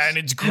 yeah, and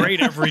it's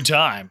great every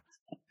time.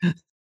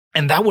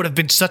 And that would have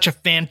been such a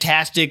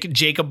fantastic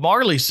Jacob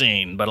Marley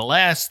scene. But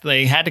alas,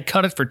 they had to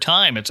cut it for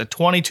time. It's a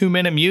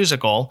 22-minute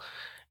musical,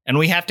 and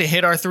we have to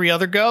hit our 3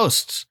 other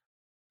ghosts.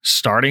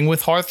 Starting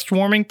with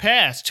Hearthwarming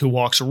Past, who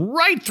walks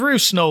right through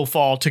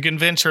Snowfall to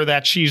convince her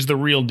that she's the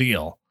real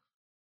deal.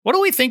 What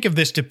do we think of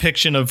this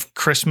depiction of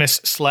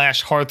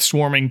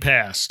Christmas/Hearthwarming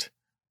Past?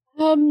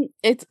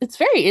 It's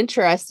very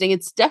interesting.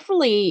 It's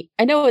definitely,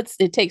 I know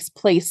it takes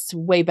place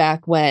way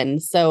back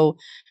when, so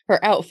her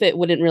outfit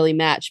wouldn't really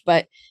match,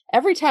 but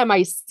every time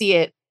I see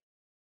it,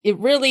 it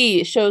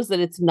really shows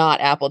that it's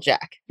not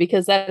Applejack,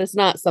 because that is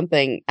not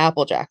something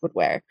Applejack would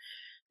wear.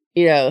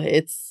 You know,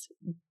 it's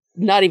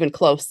not even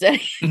close to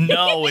anything.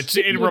 No,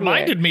 it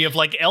reminded me of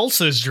like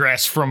Elsa's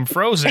dress from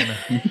Frozen.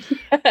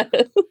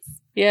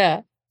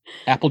 Yeah.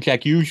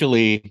 Applejack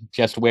usually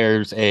just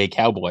wears a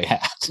cowboy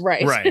hat.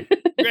 Right.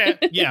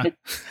 Yeah.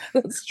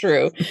 That's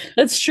true.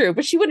 But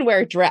she wouldn't wear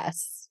a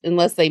dress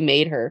unless they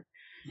made her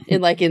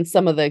in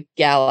some of the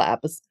gala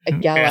episodes.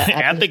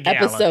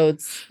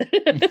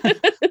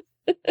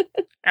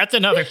 That's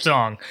another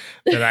song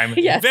that I'm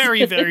Yes.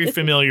 very, very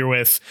familiar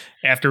with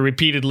after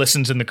repeated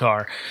listens in the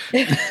car.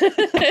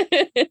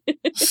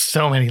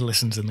 So many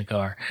listens in the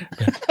car.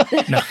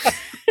 No.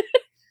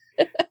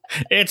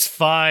 It's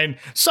fine.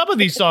 Some of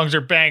these songs are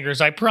bangers,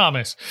 I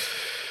promise.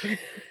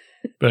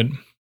 But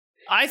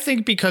I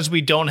think because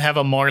we don't have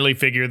a Marley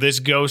figure, this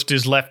ghost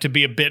is left to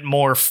be a bit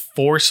more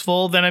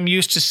forceful than I'm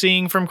used to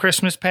seeing from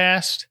Christmas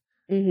Past.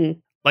 Mm-hmm.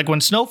 Like when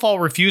Snowfall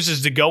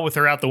refuses to go with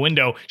her out the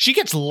window, she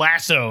gets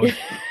lassoed.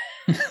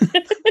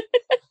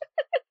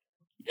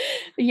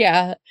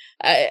 Yeah.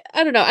 I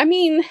don't know. I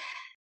mean,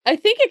 I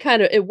think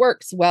it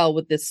works well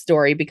with this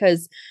story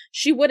because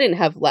she wouldn't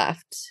have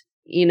left.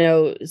 You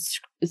know,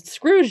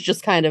 Scrooge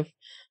just kind of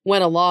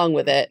went along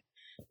with it.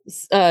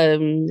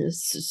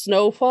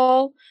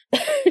 Snowfall,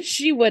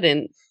 she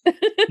wouldn't.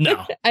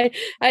 No.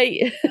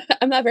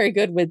 I'm not very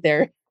good with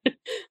their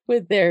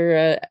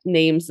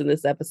names in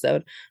this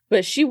episode,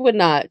 but she would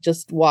not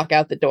just walk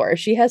out the door.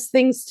 She has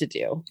things to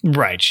do.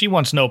 Right. She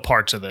wants no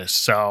parts of this.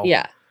 So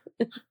yeah.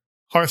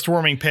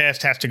 Hearthwarming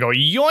Past has to go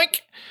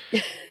yoink.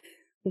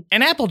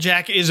 And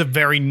Applejack is a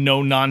very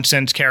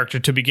no-nonsense character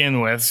to begin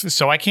with,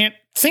 so I can't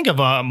think of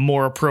a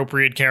more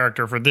appropriate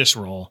character for this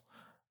role.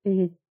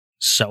 Mm-hmm.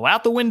 So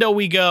out the window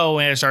we go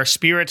as our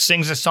spirit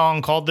sings a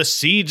song called The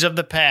Seeds of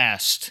the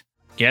Past.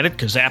 Get it?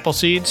 'Cause apple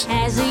seeds?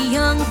 As a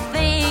young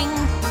thing,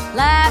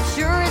 life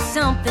sure is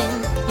something.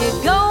 You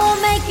go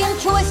making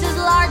choices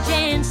large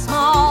and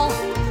small.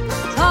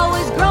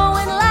 Always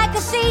growing like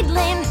a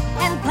seedling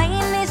and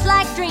playing this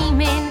like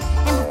dreaming.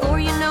 And before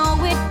you know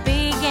it,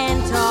 big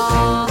and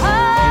tall.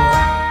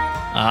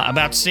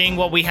 About seeing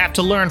what we have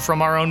to learn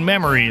from our own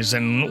memories,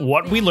 and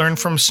what we learn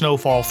from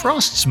Snowfall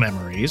Frost's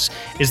memories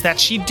is that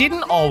she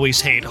didn't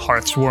always hate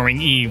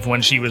Hearthwarming Eve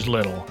when she was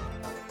little.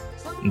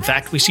 In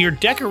fact, we see her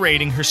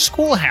decorating her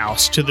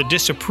schoolhouse to the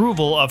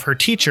disapproval of her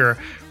teacher,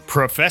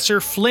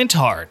 Professor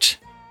Flintheart.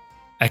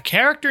 A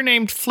character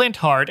named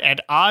Flintheart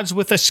at odds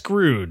with a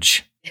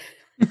Scrooge.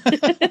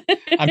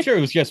 I'm sure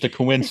it was just a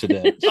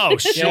coincidence. Oh,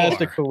 sure.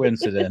 Just a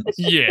coincidence.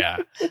 Yeah.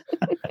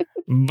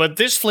 But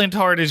this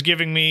Flintheart is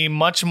giving me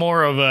much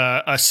more of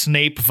a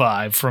Snape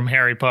vibe from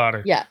Harry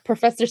Potter. Yeah,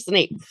 Professor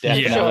Snape.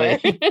 Yeah. Sure.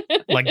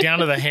 Like down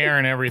to the hair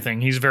and everything.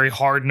 He's a very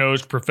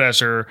hard-nosed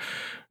professor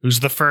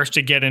who's the first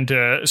to get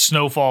into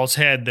Snowfall's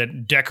head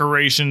that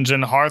decorations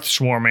and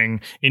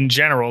hearthwarming in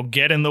general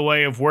get in the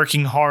way of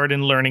working hard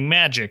and learning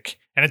magic.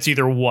 And it's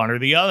either one or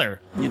the other.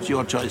 It's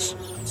your choice.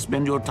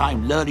 Spend your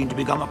time learning to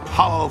become a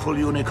powerful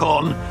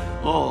unicorn,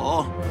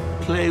 or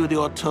play with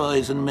your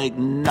toys and make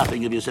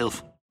nothing of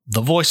yourself.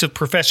 The voice of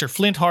Professor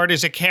Flintheart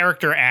is a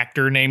character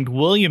actor named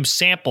William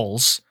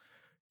Samples.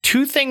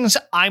 2 things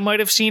I might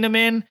have seen him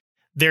in.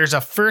 There's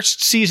a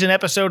first season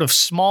episode of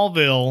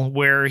Smallville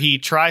where he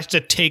tries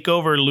to take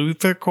over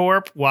Luthor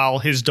Corp while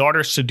his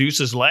daughter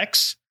seduces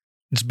Lex.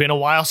 It's been a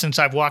while since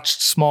I've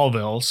watched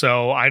Smallville,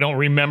 so I don't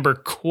remember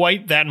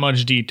quite that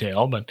much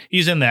detail, but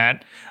he's in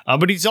that.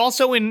 But he's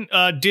also in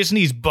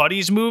Disney's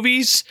Buddies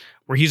movies,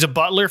 where he's a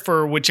butler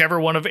for whichever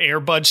one of Air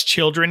Bud's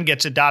children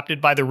gets adopted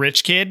by the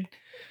rich kid.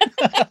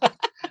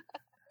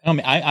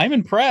 I'm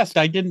impressed.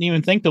 I didn't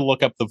even think to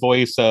look up the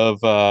voice of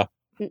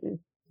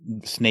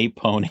Snape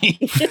Pony.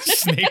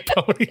 Snape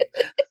Pony.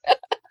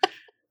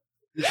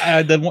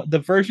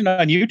 The version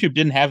on YouTube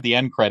didn't have the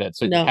end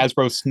credits. No.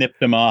 Hasbro snipped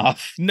them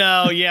off.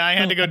 No, yeah, I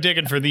had to go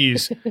digging for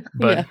these.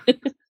 But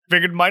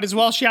figured might as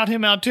well shout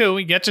him out too.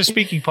 He gets a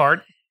speaking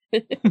part.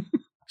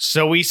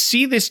 So we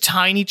see this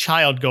tiny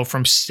child go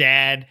from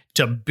sad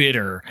to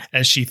bitter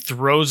as she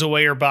throws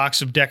away her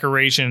box of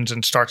decorations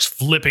and starts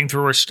flipping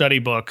through her study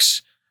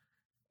books,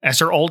 as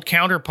her old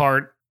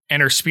counterpart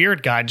and her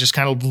spirit guide just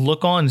kind of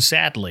look on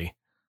sadly.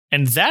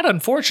 And that,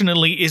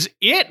 unfortunately, is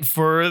it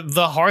for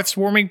the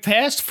Hearthwarming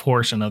Past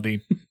portion of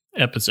the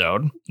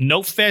episode.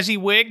 No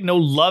Fezziwig, no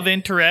love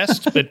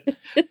interest, but...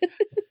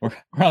 We're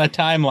on a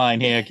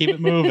timeline here. Keep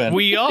it moving.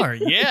 We are,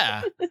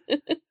 yeah.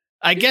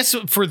 I guess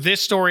for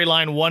this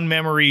storyline, one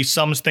memory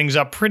sums things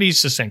up pretty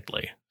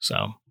succinctly.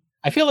 So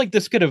I feel like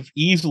this could have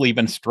easily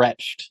been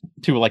stretched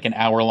to like an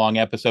hour-long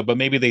episode, but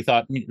maybe they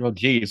thought, oh,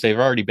 geez, they've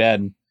already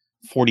been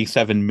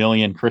 47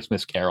 million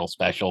Christmas Carol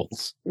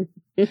specials.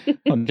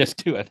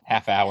 Just do a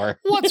half hour.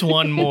 What's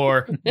one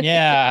more?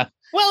 Yeah.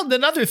 Well,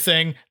 another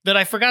thing that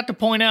I forgot to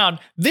point out,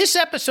 this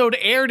episode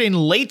aired in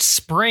late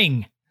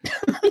spring.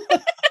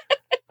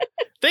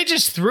 They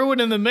just threw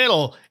it in the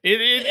middle.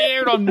 It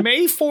aired on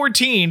May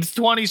 14th,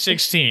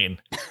 2016.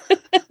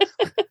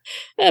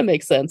 That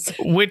makes sense.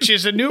 Which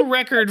is a new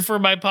record for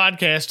my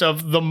podcast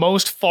of the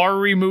most far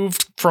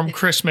removed from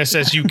Christmas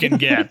as you can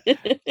get.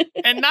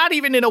 And not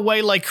even in a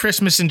way like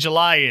Christmas in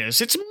July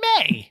is. It's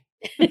May.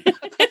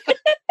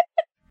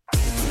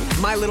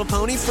 My Little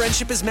Pony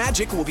Friendship is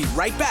Magic will be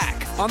right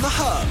back on The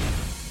Hub.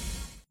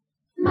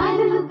 My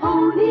Little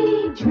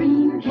Pony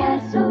Dream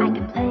Castle. I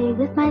can play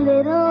with my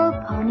little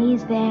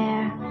ponies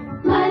there.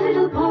 My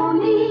Little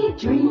Pony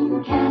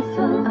Dream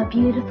Castle. A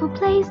beautiful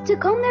place to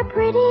comb their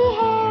pretty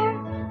hair.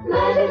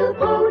 My Little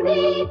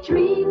Pony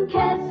Dream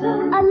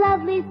Castle. A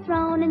lovely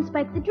throne and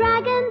Spike the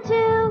Dragon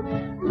too.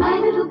 My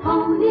Little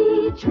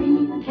Pony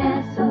Dream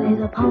Castle.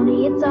 Little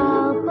Pony, it's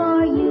all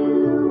for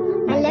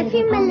you. I love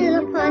you, My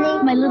Little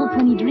Pony. My Little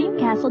Pony Dream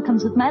Castle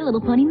comes with My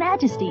Little Pony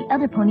Majesty.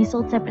 Other ponies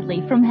sold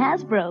separately from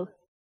Hasbro.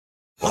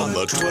 On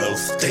the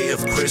 12th day of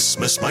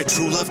Christmas, my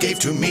true love gave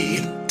to me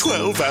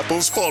 12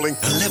 apples falling,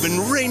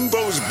 11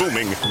 rainbows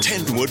booming,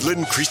 10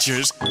 woodland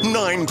creatures,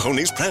 9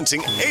 ponies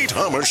prancing, 8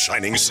 armor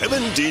shining,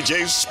 7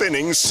 DJs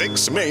spinning,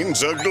 6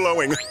 manes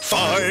a-glowing,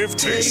 5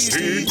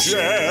 tasty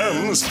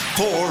jams,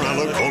 4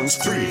 alicorns,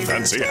 3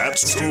 fancy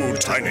hats, 2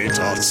 tiny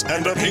tots,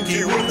 and a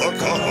pinky with a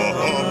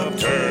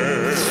cupcake.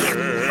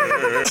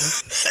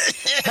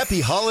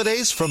 Happy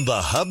holidays from the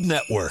Hub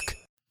Network.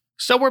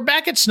 So we're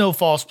back at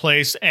Snowfall's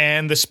place,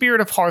 and the spirit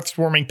of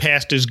Hearthwarming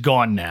Past is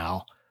gone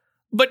now.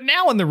 But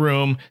now in the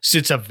room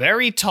sits a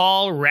very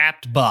tall,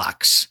 wrapped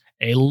box,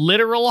 a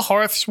literal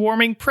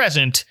Hearthwarming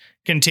present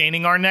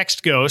containing our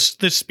next ghost,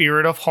 the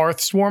spirit of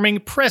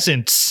Hearthwarming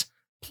Presents,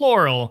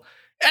 plural.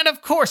 And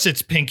of course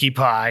it's Pinkie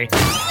Pie.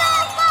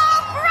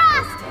 Snowfall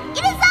Frost!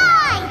 It is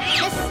I,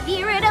 the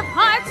spirit of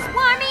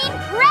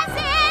Hearthwarming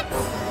Presents!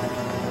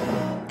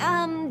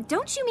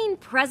 Don't you mean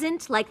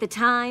present like the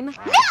time?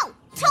 No!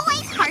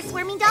 Toys,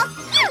 Hearthwarming doll.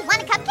 You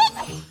want a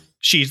cupcake?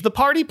 She's the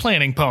party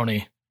planning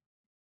pony.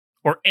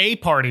 Or a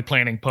party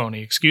planning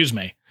pony, excuse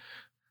me.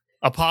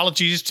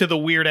 Apologies to the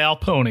Weird Al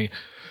pony.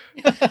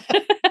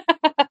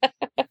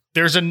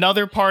 There's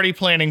another party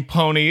planning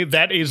pony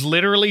that is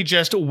literally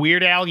just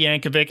Weird Al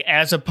Yankovic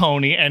as a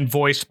pony and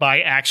voiced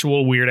by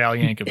actual Weird Al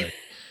Yankovic.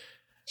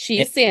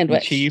 Cheese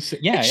sandwich. Cheese,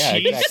 yeah,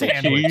 Cheese exactly.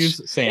 sandwich.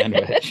 Cheese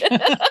sandwich.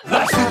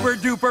 The super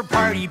duper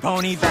party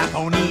pony, that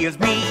pony is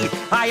me.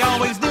 I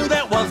always knew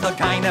that was the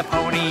kind of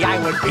pony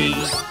I would be.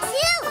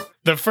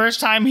 The first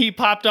time he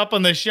popped up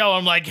on the show,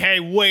 I'm like, hey,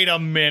 wait a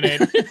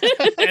minute.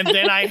 And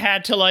then I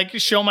had to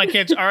show my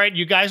kids, all right,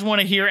 you guys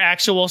want to hear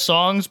actual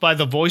songs by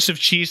the voice of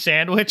Cheese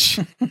Sandwich?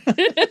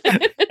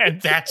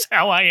 And that's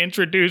how I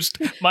introduced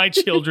my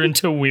children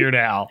to Weird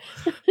Al.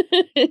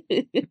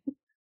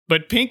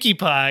 But Pinkie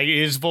Pie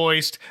is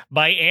voiced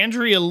by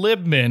Andrea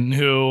Libman,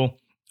 who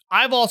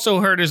I've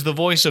also heard as the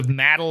voice of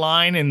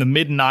Madeline in the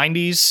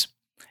mid-90s.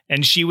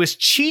 And she was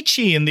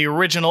Chi-Chi in the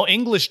original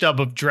English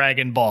dub of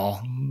Dragon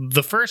Ball,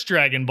 the first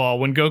Dragon Ball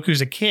when Goku's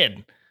a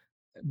kid.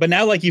 But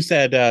now, like you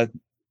said,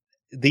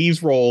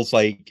 these roles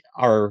they're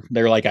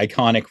like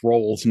iconic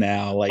roles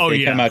now. Like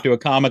they come out to a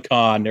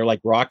Comic-Con, they're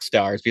like rock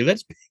stars. Dude,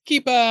 that's Pinkie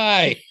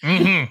Pie.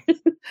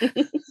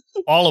 Mm-hmm.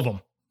 All of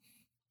them.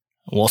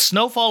 Well,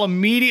 Snowfall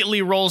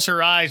immediately rolls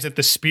her eyes at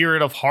the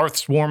spirit of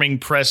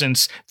Hearthwarming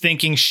Presents,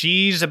 thinking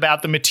she's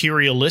about the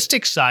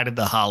materialistic side of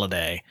the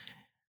holiday.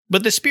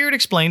 But the spirit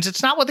explains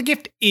it's not what the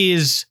gift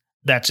is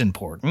that's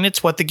important,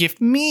 it's what the gift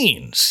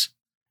means.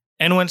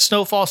 And when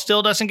Snowfall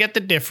still doesn't get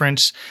the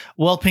difference,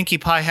 well, Pinkie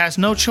Pie has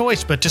no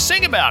choice but to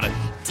sing about it.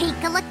 Take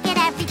a look at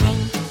everything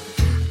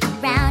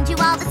around you,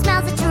 all the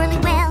smells that surely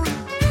will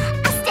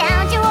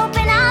astound you.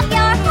 Open up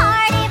your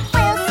heart, it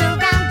will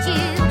surround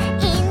you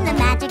in the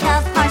magic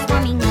of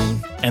Hearthwarming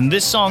Eve. And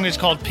this song is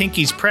called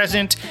Pinkie's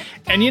Present.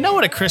 And you know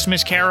what A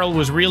Christmas Carol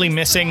was really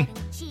missing?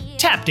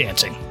 Tap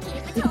dancing.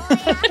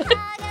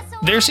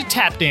 There's a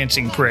tap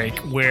dancing break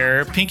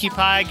where Pinkie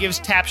Pie gives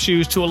tap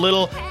shoes to a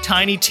little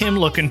Tiny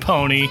Tim-looking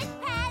pony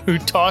who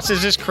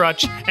tosses his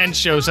crutch and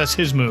shows us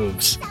his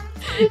moves.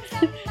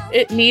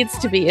 It needs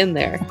to be in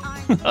there.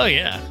 Oh,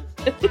 yeah.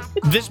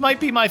 This might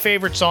be my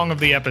favorite song of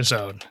the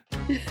episode.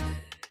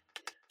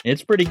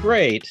 It's pretty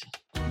great.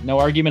 No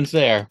arguments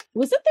there.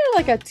 Wasn't there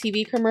like a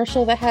TV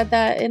commercial that had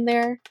that in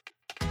there?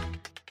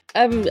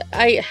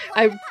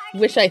 I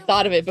wish I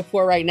thought of it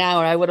before right now,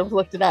 or I would have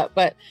looked it up.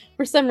 But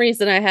for some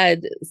reason, I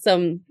had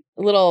some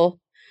little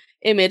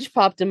image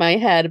popped in my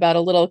head about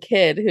a little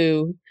kid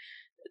who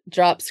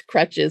drops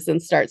crutches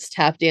and starts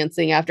tap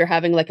dancing after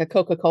having like a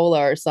Coca-Cola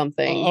or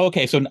something. Oh,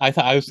 okay, so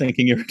I was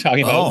thinking you were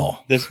talking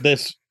about this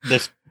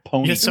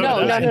pony. Yeah,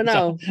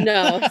 so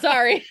No.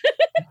 Sorry.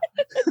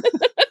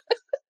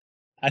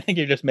 I think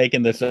you're just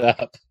making this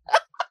up.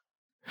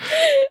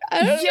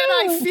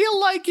 I feel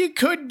like it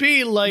could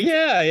be like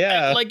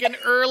like an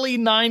early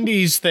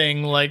 90s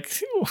thing,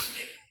 like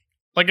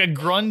a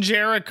grunge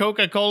era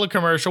Coca-Cola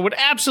commercial would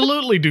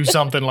absolutely do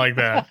something like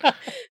that.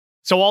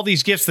 So all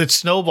these gifts that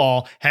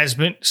Snowfall has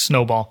been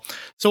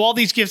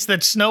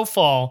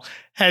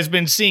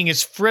seeing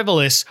as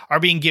frivolous are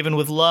being given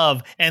with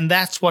love, and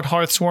that's what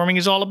Hearthwarming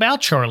is all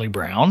about, Charlie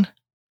Brown.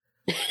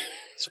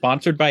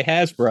 Sponsored by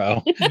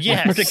Hasbro. Yes.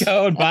 Remember to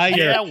go and buy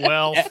your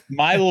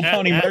My Little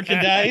Pony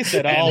merchandise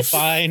at all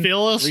fine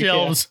fill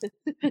shelves.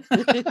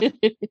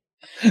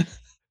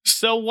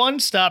 So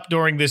one stop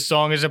during this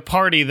song is a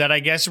party that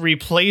I guess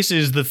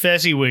replaces the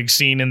Fezziwig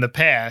scene in the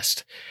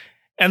past.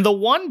 And the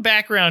one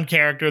background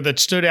character that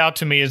stood out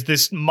to me is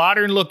this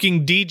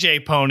modern-looking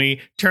DJ pony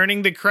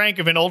turning the crank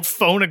of an old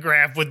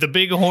phonograph with the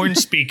big horn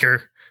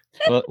speaker.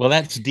 Well,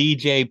 that's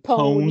DJ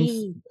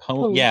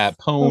Pone. Yeah,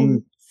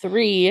 Pone.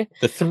 3.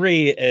 The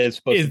 3 is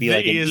supposed to be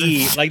like an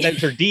E, like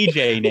that's her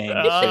DJ name.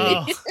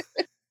 Oh.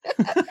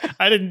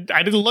 I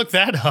didn't look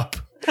that up.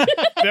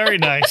 Very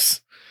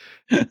nice.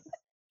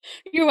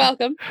 You're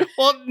welcome.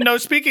 Well, no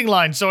speaking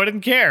lines, so I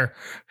didn't care.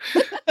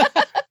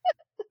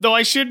 Though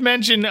I should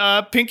mention,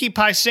 Pinkie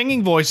Pie's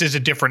singing voice is a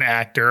different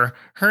actor.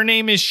 Her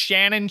name is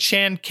Shannon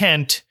Chan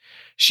Kent.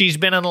 She's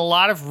been in a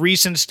lot of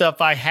recent stuff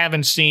I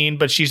haven't seen,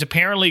 but she's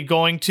apparently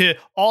going to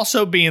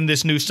also be in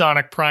this new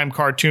Sonic Prime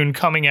cartoon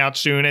coming out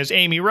soon as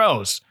Amy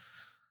Rose.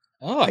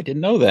 Oh, I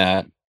didn't know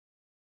that.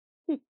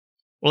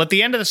 Well, at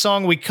the end of the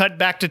song, we cut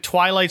back to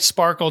Twilight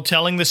Sparkle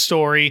telling the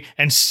story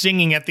and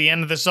singing at the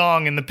end of the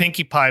song in the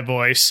Pinkie Pie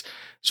voice.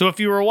 So if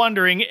you were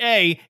wondering,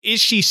 A, is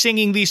she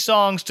singing these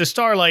songs to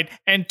Starlight?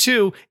 And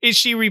 2, is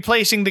she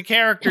replacing the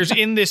characters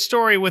in this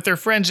story with her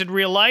friends in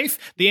real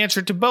life? The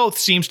answer to both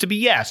seems to be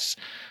yes.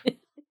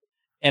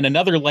 And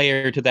another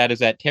layer to that is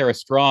that Tara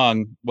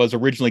Strong was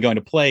originally going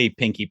to play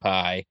Pinkie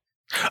Pie.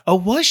 Oh,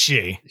 was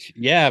she?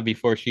 Yeah,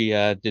 before she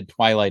did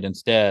Twilight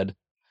instead.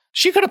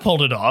 She could have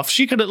pulled it off.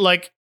 She could have,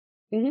 like...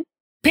 Mm-hmm.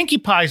 Pinkie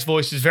Pie's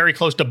voice is very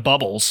close to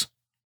Bubbles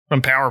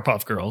from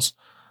Powerpuff Girls.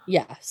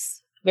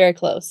 Yes, very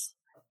close.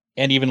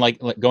 And even like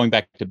going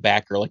back to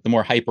Batgirl, like the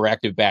more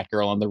hyperactive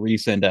Batgirl on the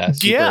recent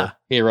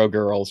Superhero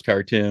Girls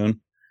cartoon.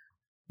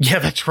 Yeah,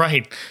 that's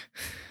right.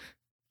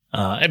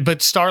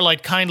 But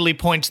Starlight kindly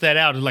points that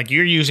out, like,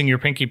 you're using your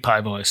Pinkie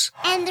Pie voice.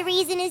 And the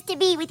reason is to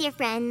be with your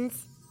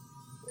friends.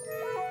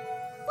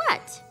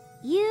 What?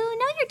 You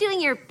know you're doing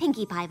your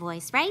Pinkie Pie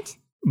voice, right?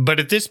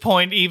 But at this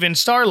point, even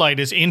Starlight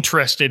is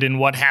interested in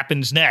what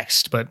happens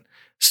next. But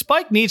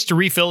Spike needs to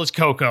refill his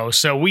cocoa,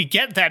 so we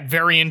get that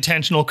very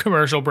intentional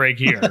commercial break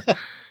here.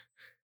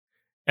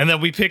 And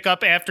then we pick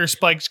up after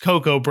Spike's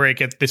cocoa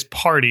break at this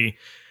party,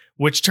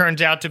 which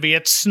turns out to be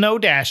at Snow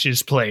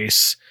Dash's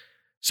place.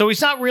 So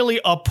he's not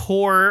really a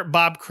poor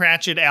Bob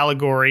Cratchit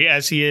allegory,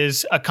 as he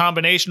is a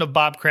combination of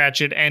Bob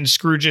Cratchit and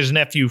Scrooge's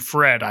nephew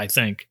Fred, I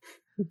think.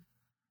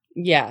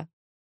 Yeah.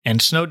 And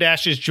Snow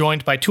Dash is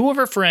joined by 2 of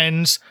her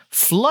friends,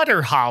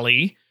 Flutter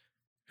Holly,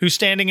 who's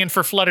standing in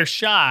for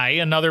Fluttershy,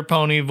 another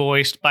pony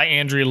voiced by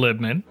Andrea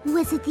Libman.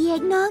 Was it the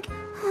eggnog?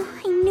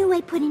 Oh, I knew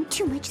I put in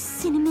too much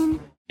cinnamon.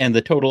 And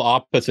the total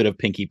opposite of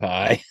Pinkie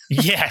Pie.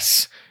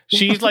 Yes.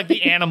 She's like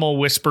the animal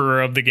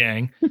whisperer of the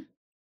gang.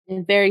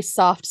 And very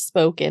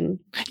soft-spoken.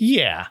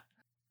 Yeah.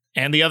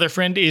 And the other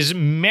friend is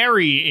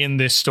Mary in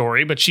this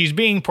story, but she's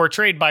being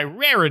portrayed by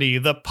Rarity,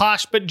 the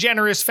posh but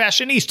generous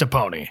fashionista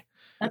pony.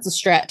 That's a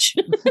stretch.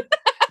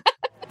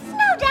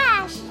 Snow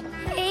Dash!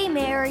 Hey,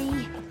 Mary.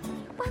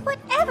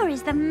 Whatever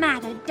is the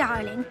matter,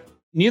 darling?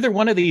 Neither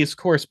one of these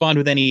correspond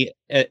with any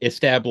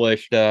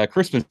established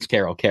Christmas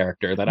Carol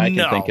character that I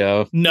can think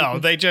of. No,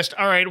 they just,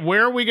 all right,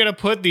 where are we going to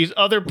put these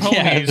other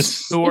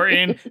ponies who are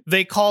in,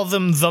 they call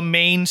them the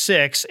Main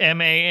 6,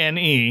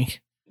 M-A-N-E.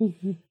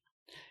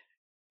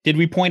 Did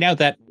we point out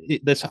that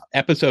this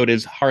episode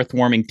is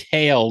Hearthwarming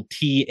Tail,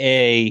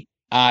 T-A-I-L?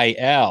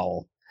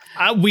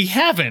 We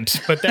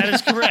haven't, but that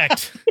is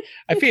correct.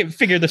 I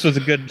figured this was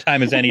a good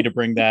time as any to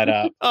bring that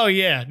up. Oh,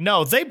 yeah.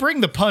 No, they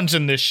bring the puns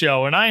in this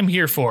show, and I'm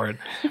here for it.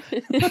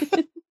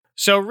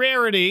 So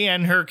Rarity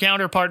and her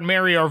counterpart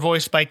Mary are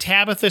voiced by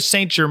Tabitha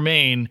St.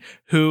 Germain,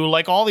 who,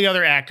 like all the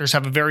other actors,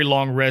 have a very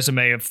long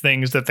resume of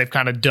things that they've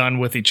kind of done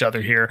with each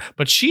other here.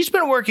 But she's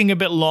been working a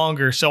bit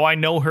longer, so I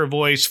know her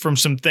voice from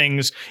some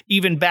things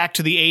even back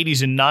to the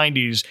 80s and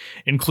 90s,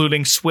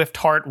 including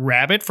Swift-Heart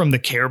Rabbit from the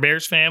Care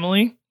Bears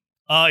family.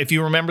 If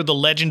you remember the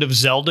Legend of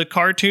Zelda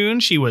cartoon,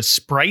 she was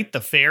Sprite the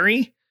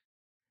Fairy.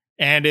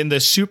 And in the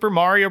Super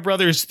Mario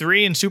Brothers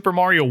 3 and Super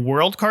Mario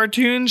World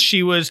cartoons,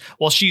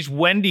 she's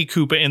Wendy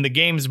Koopa in the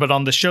games, but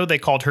on the show they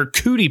called her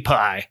Cootie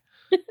Pie.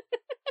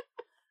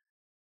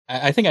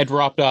 I think I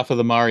dropped off of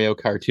the Mario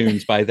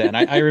cartoons by then.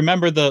 I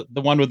remember the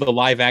one with the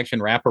live action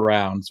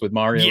wraparounds with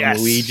Mario and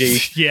Luigi.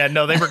 Yeah,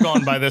 no, they were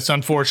gone by this,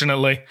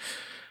 unfortunately.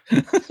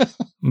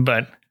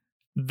 But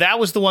that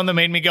was the one that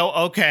made me go,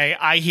 okay,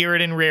 I hear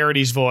it in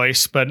Rarity's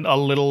voice, but a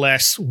little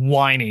less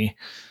whiny.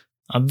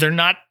 They're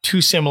not too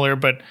similar,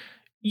 but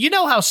you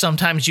know how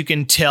sometimes you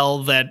can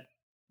tell that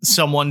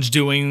someone's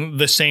doing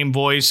the same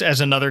voice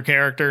as another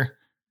character?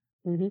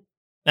 Mm-hmm.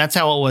 That's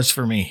how it was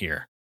for me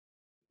here.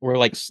 We're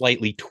like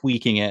slightly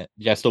tweaking it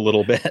just a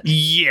little bit.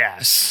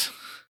 Yes.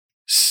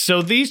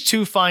 So these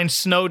two find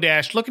Snow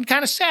Dash looking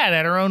kind of sad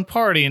at her own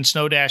party, and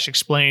Snow Dash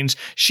explains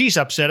she's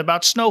upset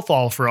about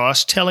Snowfall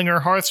Frost, telling her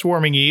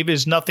Hearthwarming Eve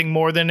is nothing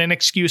more than an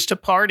excuse to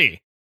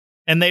party.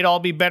 And they'd all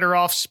be better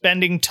off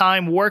spending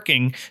time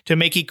working to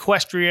make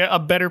Equestria a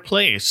better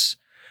place.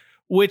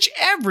 Which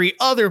every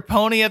other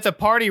pony at the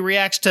party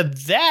reacts to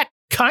that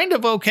kind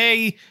of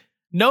okay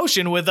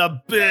notion with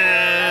a boo.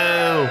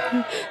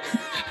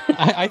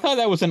 I thought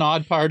that was an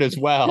odd part as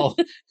well.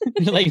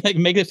 like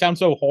make it sound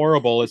so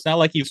horrible. It's not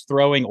like he's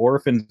throwing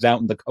orphans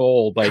out in the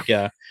cold like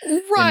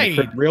right. in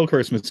the Real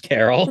Christmas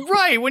Carol.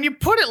 Right. When you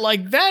put it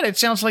like that, it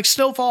sounds like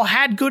Snowfall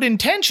had good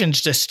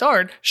intentions to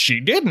start. She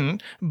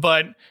didn't,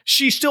 but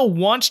she still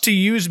wants to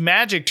use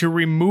magic to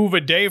remove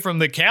a day from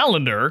the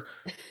calendar.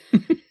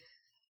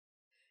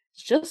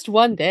 Just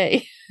one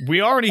day.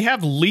 We already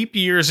have leap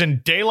years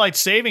and daylight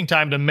saving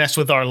time to mess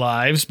with our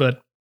lives,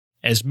 but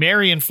as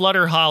Mary and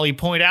Flutterholly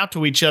point out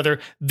to each other,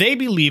 they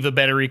believe a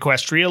better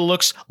Equestria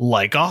looks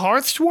like a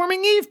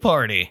Hearthwarming Eve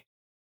party.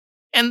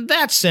 And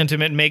that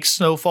sentiment makes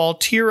Snowfall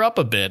tear up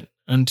a bit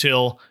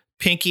until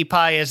Pinkie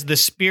Pie as the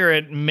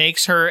spirit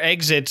makes her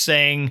exit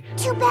saying,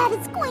 Too bad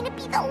it's going to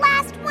be the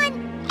last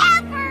one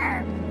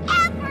ever.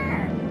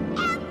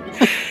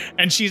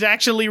 And she's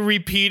actually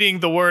repeating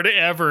the word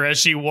ever as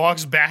she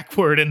walks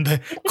backward in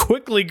the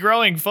quickly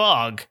growing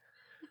fog.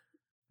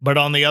 But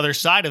on the other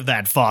side of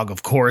that fog,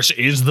 of course,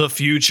 is the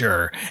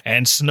future,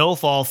 and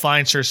Snowfall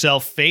finds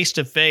herself face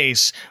to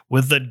face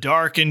with the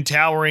dark and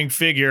towering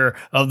figure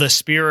of the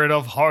spirit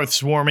of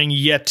Hearthwarming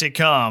yet to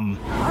come.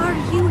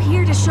 Are you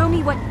here to show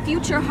me what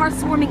future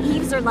Hearthwarming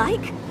Eves are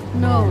like?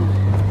 No,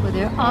 for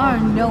there are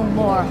no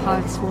more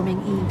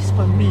Hearthwarming Eves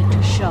for me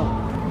to show.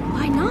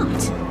 Why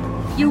not?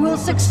 You will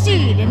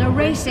succeed in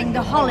erasing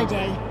the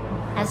holiday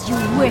as you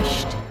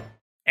wished.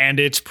 And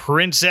it's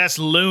Princess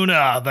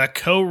Luna, the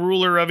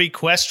co-ruler of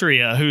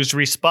Equestria, who's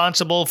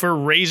responsible for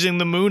raising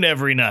the moon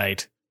every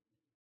night.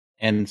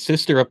 And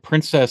sister of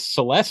Princess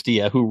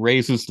Celestia, who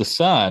raises the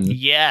sun.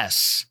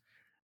 Yes.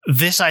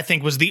 This, I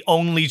think, was the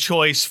only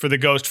choice for the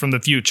ghost from the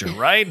future,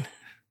 right?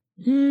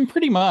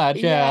 Pretty much,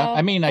 yeah.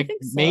 I mean, think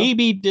so.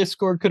 Maybe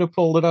Discord could have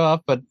pulled it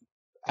off, but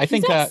I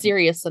think not that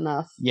serious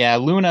enough. Yeah,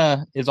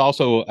 Luna is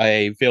also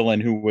a villain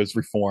who was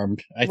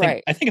reformed. I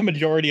think a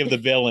majority of the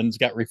villains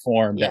got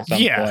reformed at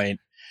some point.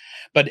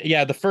 But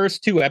yeah, the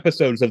first 2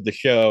 episodes of the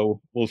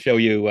show will show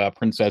you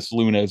Princess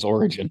Luna's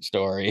origin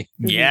story.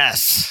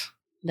 Yes.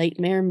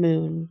 Nightmare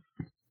Moon.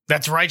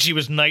 That's right. She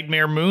was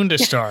Nightmare Moon to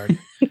start.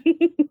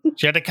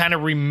 She had to kind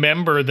of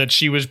remember that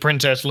she was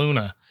Princess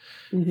Luna.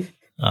 Mm-hmm.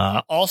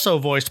 Also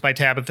voiced by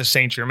Tabitha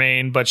St.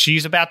 Germain, but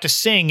she's about to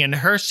sing, and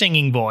her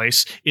singing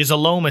voice is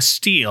Aloma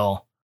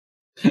Steele.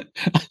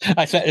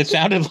 It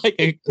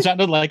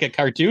sounded like a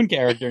cartoon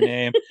character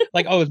name.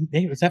 Like, oh,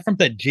 was that from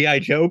the G.I.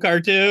 Joe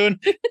cartoon?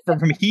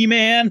 From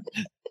He-Man?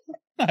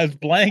 I was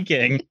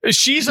blanking.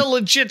 She's a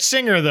legit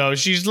singer, though.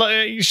 She's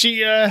like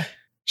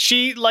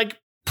she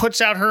puts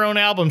out her own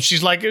album.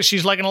 She's like an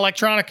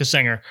electronica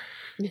singer.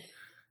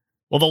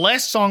 Well, the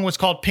last song was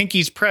called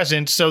Pinkie's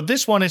Present, so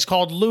this one is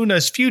called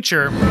Luna's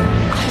Future.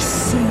 I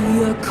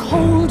see a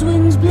cold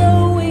wind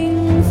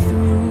blowing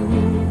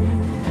through.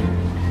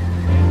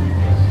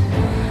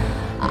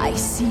 I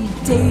see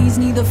days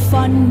neither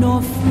fun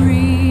nor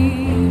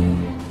free.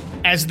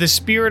 As the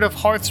spirit of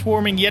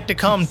Hearthwarming yet to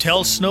come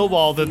tells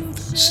Snowball that...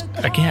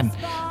 Again,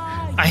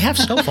 I have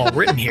Snowfall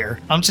written here.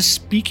 I'm just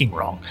speaking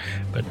wrong.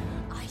 But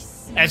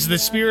as the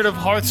spirit of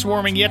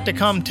Hearthwarming yet to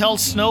come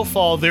tells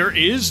Snowfall there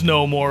is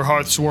no more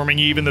Hearthwarming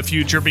Eve in the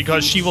future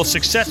because she will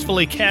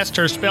successfully cast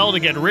her spell to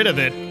get rid of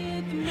it.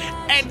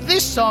 And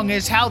this song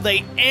is how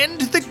they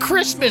end the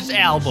Christmas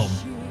album.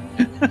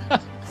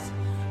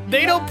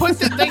 They don't put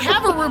they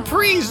have a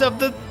reprise of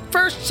the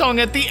first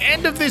song at the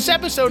end of this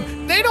episode.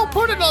 They don't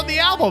put it on the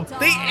album.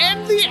 They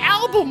end the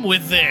album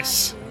with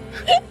this.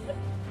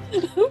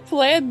 Who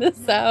planned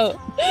this out?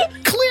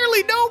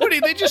 Clearly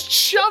nobody. They just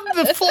shoved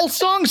the full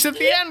songs at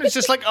the end. It's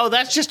just like, oh,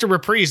 that's just a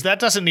reprise. That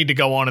doesn't need to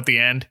go on at the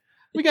end.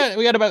 We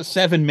got about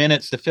 7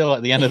 minutes to fill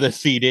at the end of the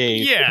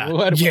CD.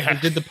 Yeah.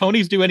 Did the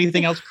ponies do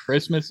anything else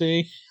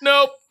Christmassy?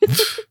 Nope.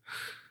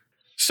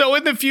 So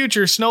in the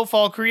future,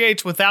 Snowfall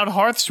creates without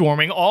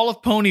Hearthwarming. All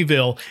of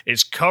Ponyville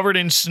is covered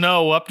in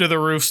snow up to the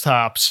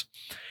rooftops.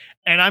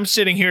 And I'm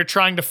sitting here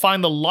trying to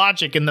find the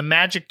logic in the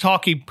Magic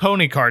Talkie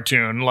Pony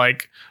cartoon.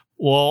 Like,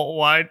 well,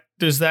 why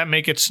does that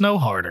make it snow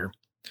harder?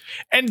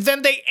 And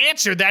then they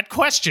answered that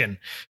question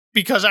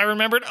because I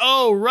remembered,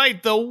 oh,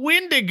 right, the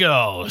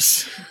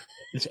Wendigos.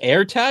 It's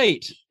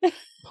airtight.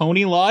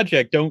 Pony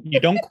logic. You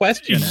don't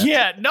question it.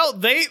 Yeah, no,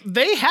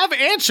 they have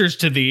answers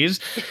to these.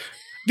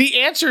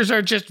 The answers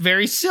are just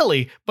very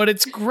silly, but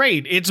it's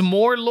great. It's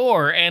more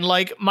lore, and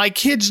like my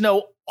kids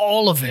know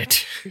all of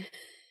it.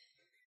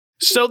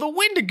 So the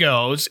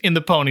Wendigos in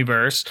the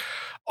Ponyverse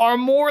are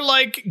more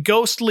like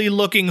ghostly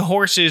looking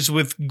horses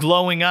with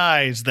glowing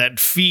eyes that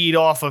feed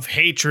off of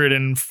hatred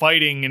and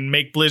fighting and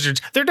make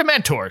blizzards. They're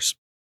Dementors.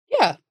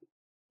 Yeah.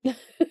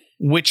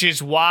 Which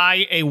is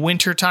why a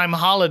wintertime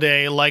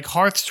holiday like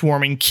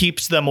Hearthswarming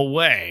keeps them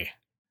away.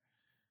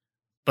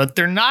 But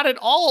they're not at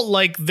all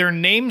like their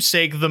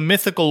namesake, the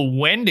mythical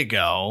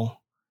Wendigo,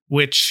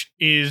 which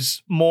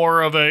is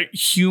more of a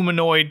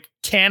humanoid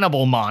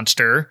cannibal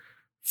monster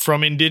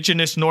from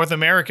indigenous North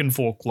American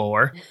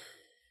folklore.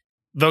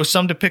 Though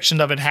some depiction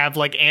of it have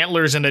like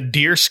antlers and a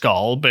deer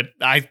skull, but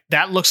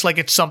that looks like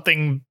it's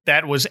something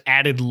that was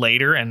added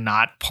later and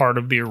not part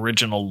of the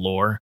original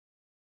lore.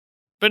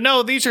 But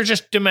no, these are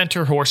just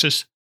Dementor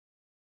horses.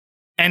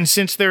 And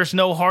since there's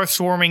no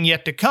Hearthswarming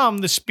yet to come,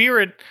 the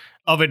spirit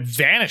of it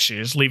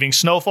vanishes, leaving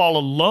Snowfall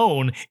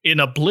alone in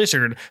a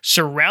blizzard,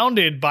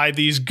 surrounded by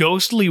these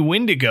ghostly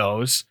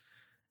Wendigos.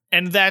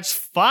 And that's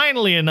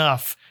finally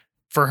enough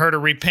for her to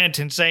repent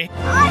and say,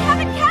 I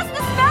haven't cast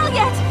the spell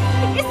yet!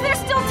 Is there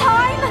still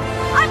time?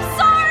 I'm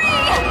sorry!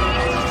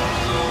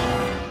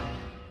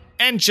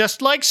 And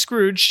just like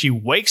Scrooge, she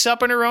wakes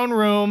up in her own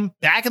room,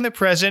 back in the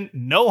present,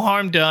 no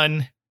harm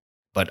done.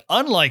 But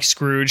unlike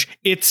Scrooge,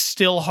 it's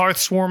still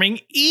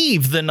Hearthswarming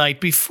Eve the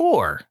night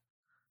before.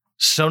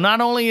 So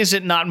not only is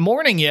it not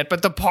morning yet,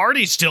 but the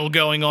party's still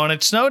going on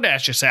at Snow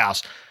Dash's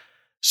house.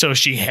 So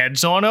she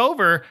heads on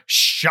over,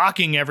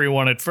 shocking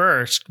everyone at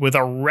first, with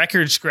a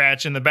record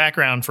scratch in the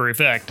background for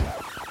effect.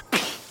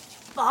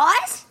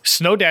 Boss?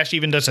 Snow Dash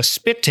even does a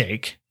spit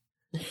take.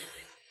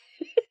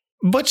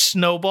 But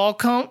Snowball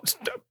comes...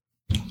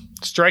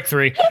 Strike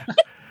 3.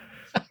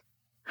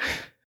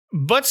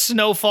 But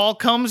Snowfall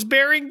comes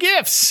bearing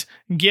gifts.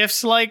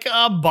 Gifts like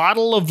a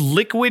bottle of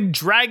liquid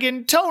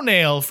dragon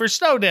toenail for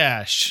Snow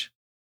Dash.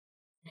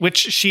 Which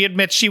she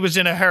admits she was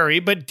in a hurry,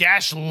 but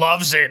Dash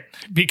loves it.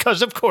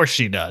 Because of course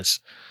she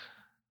does.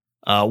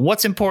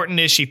 What's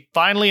important is she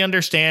finally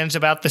understands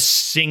about the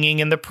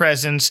singing and the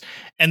presents,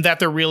 and that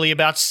they're really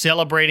about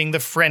celebrating the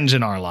friends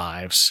in our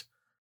lives.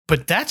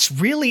 But that's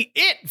really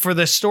it for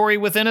the story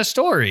within a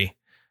story.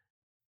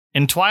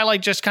 And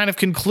Twilight just kind of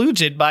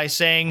concludes it by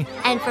saying,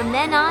 And from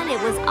then on,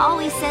 it was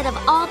always said of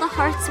all the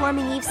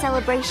Hearthswarming Eve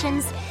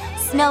celebrations,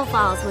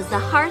 Snowfalls was the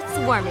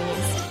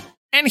hearthswarmingest.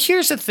 And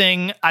here's the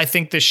thing I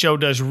think this show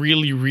does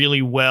really,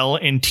 really well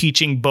in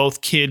teaching both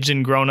kids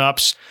and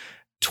grown-ups.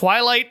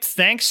 Twilight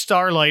thanks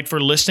Starlight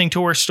for listening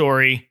to her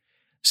story,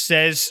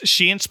 says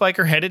she and Spike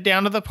are headed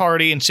down to the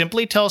party, and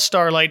simply tells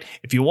Starlight,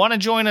 if you want to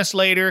join us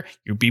later,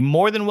 you'd be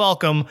more than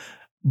welcome,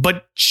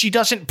 but she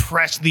doesn't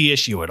press the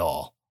issue at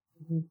all.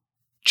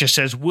 Just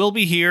says, we'll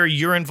be here,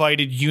 you're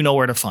invited, you know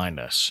where to find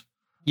us.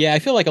 Yeah, I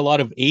feel like a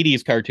lot of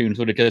 80s cartoons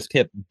would have just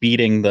kept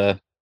beating the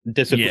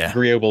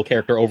disagreeable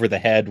character over the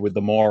head with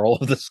the moral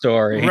of the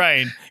story.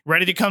 Right.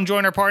 Ready to come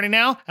join our party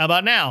now? How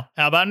about now?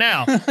 How about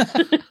now?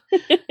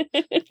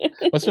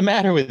 What's the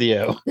matter with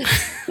you?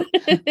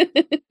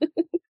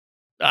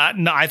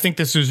 No, I think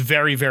this was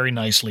very, very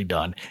nicely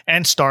done.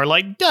 And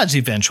Starlight does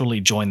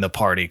eventually join the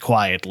party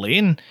quietly,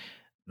 and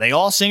they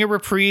all sing a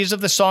reprise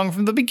of the song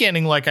from the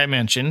beginning, like I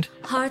mentioned.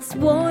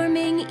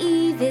 Hearthswarming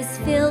Eve is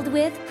filled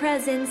with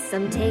presents,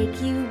 some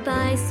take you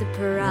by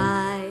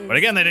surprise. But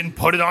again, they didn't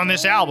put it on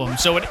this album,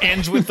 so it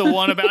ends with the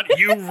one about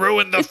you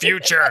ruined the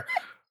future.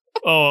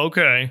 Oh,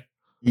 okay.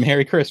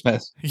 Merry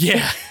Christmas. Yeah.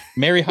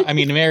 Happy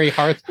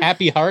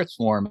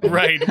Hearthswarming.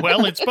 Right.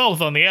 Well, it's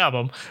both on the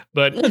album,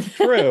 but that's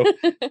true.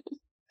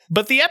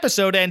 But the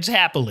episode ends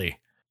happily.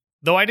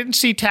 Though I didn't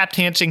see tap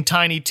dancing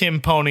Tiny Tim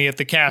Pony at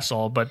the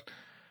castle, but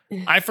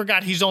I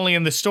forgot he's only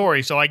in the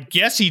story, so I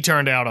guess he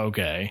turned out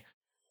okay.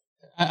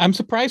 I'm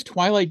surprised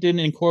Twilight didn't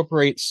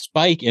incorporate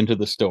Spike into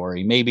the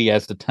story, maybe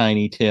as the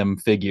Tiny Tim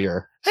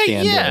figure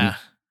stand-in.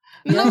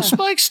 No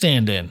Spike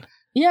stand-in.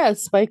 Yeah,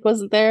 Spike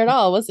wasn't there at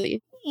all, was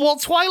he? Well,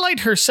 Twilight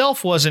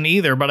herself wasn't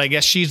either, but I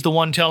guess she's the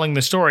one telling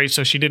the story,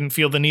 so she didn't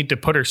feel the need to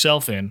put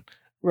herself in.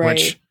 Right.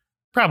 Which,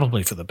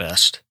 probably for the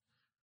best.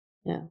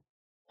 Yeah.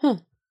 Huh.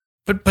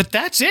 But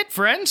that's it,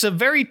 friends. A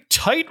very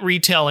tight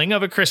retelling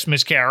of A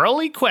Christmas Carol,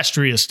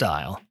 Equestria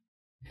style.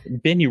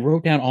 Ben, you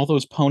wrote down all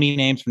those pony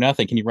names for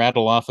nothing. Can you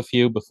rattle off a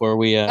few before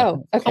we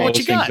what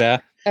you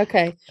got?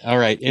 Okay. All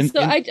right.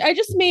 I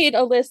just made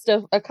a list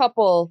of a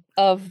couple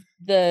of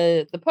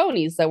the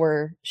ponies that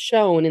were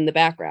shown in the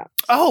background.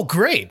 Oh,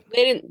 great.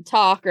 They didn't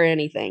talk or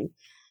anything.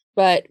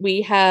 But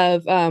we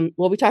have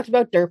we talked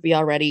about Derpy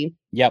already.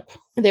 Yep.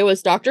 There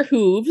was Dr.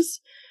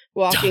 Hooves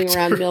walking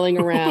around, milling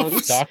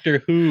around. Dr.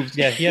 Hooves.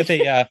 Yeah, he has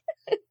a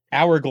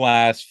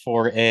hourglass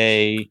for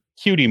a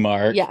cutie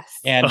mark. Yes.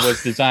 And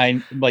was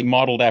designed,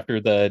 modeled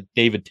after the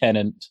David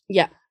Tennant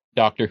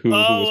Doctor Who, who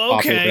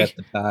was popular okay. at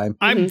the time.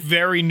 I'm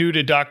very new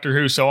to Doctor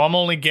Who, so I'm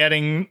only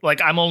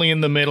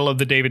in the middle of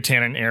the David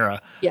Tennant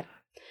era. Yeah.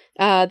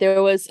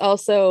 There was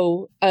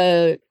also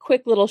a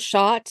quick little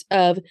shot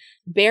of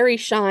Berry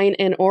Shine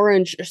and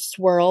Orange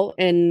Swirl,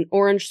 and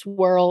Orange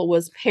Swirl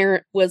was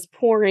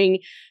pouring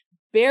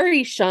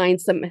Berry Shine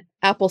some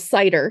apple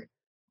cider.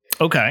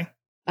 Okay.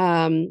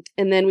 And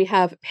then we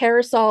have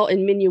Parasol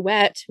and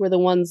Minuet were the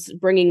ones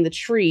bringing the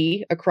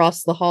tree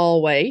across the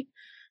hallway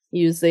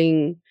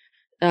using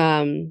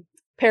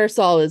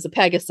Parasol is a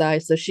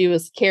Pegasi, so she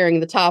was carrying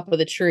the top of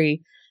the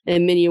tree,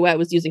 and Minuet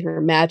was using her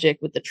magic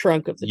with the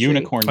trunk of the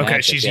unicorn tree. Okay,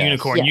 magic, she's yes.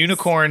 unicorn. Yes.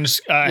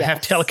 Unicorns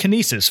have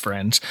telekinesis,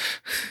 friends.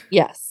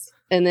 Yes.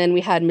 And then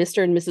we had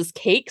Mr. and Mrs.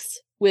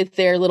 Cakes with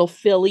their little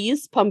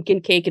fillies,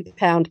 pumpkin cake and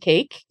pound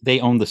cake. They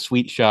own the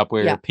sweet shop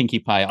where Pinkie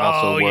Pie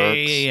also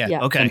works.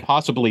 Yeah. Okay. And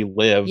possibly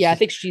lives. Yeah, I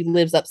think she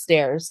lives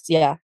upstairs.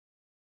 Yeah.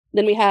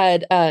 Then we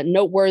had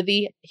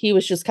Noteworthy. He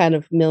was just kind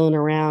of milling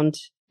around.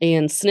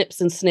 And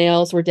Snips and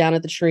Snails were down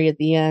at the tree at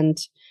the end.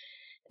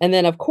 And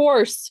then, of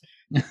course,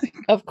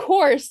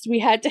 we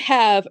had to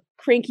have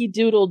Cranky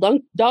Doodle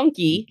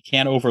Donkey.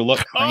 Can't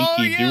overlook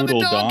Cranky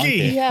Doodle Donkey.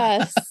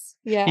 Yes.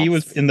 Yes. He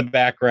was in the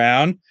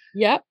background.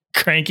 Yep.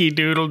 Cranky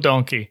Doodle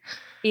Donkey.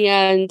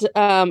 And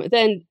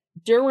then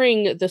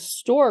during the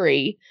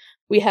story,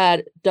 we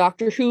had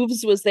Dr.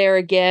 Hooves was there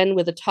again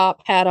with a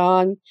top hat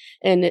on,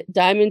 and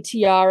Diamond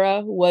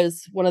Tiara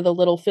was one of the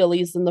little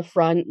fillies in the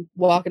front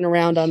walking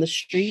around on the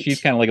street. She's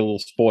kind of like a little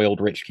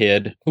spoiled rich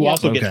kid who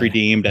also gets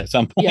redeemed at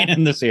some point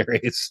in the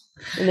series.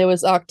 And there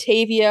was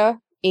Octavia,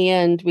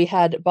 and we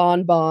had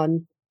Bon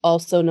Bon,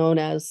 also known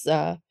as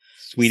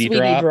Sweetie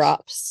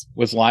Drops.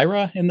 Was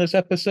Lyra in this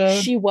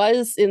episode? She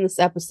was in this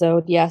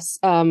episode, yes,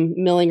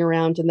 milling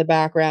around in the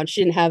background.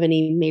 She didn't have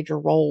any major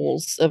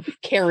roles of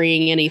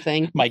carrying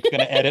anything. Mike's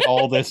going to edit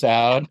all this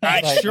out.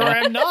 I sure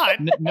am not.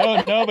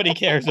 No, nobody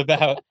cares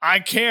about. I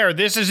care.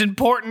 This is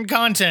important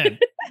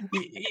content.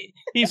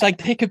 He's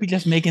like, they could be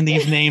just making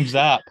these names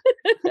up.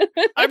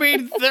 I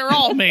mean, they're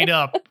all made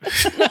up.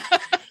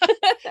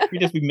 We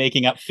just be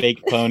making up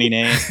fake pony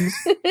names.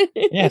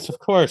 Yes, of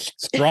course.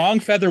 Strong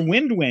Feather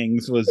Wind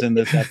Wings was in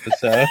this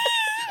episode.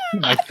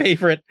 My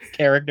favorite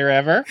character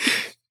ever.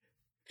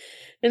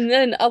 And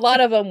then a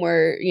lot of them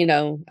were,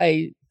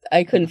 I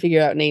couldn't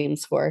figure out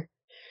names for.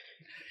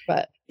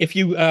 But if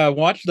you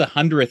watch the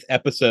 100th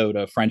episode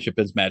of Friendship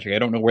is Magic, I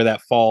don't know where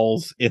that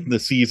falls in the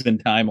season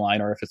timeline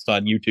or if it's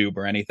on YouTube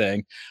or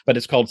anything, but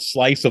it's called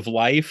Slice of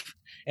Life.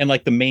 And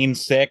like the main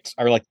 6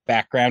 are like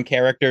background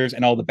characters,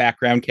 and all the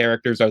background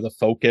characters are the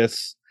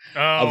focus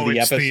of the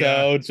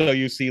episode. So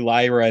you see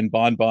Lyra and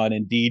Bon Bon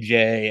and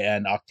DJ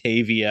and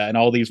Octavia and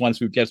all these ones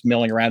who are just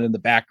milling around in the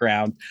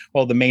background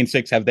while the main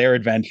 6 have their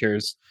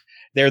adventures.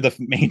 They're the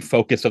main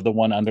focus of the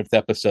 100th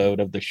episode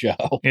of the show.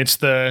 It's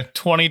the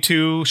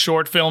 22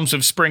 short films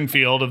of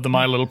Springfield of the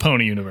My Little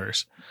Pony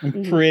universe.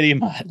 Pretty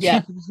much.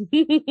 Yeah.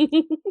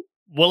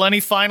 Well, any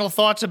final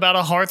thoughts about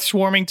A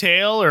Hearth-Warming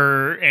Tale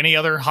or any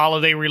other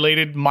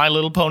holiday-related My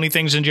Little Pony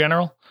things in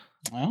general?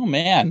 Oh,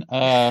 man.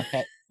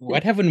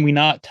 What haven't we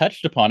not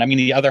touched upon? I mean,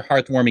 the other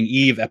Hearthwarming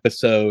Eve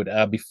episode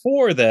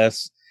before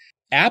this,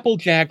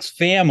 Applejack's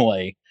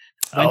family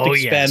went to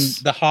spend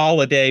the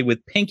holiday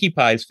with Pinkie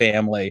Pie's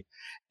family,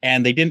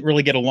 and they didn't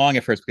really get along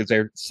at first because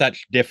they're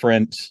such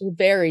different.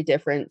 Very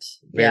different.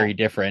 Very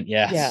different,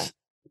 yes. Yeah.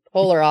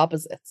 Polar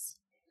opposites.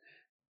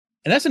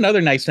 And that's another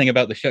nice thing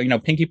about the show.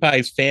 Pinkie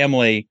Pie's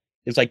family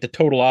is like the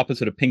total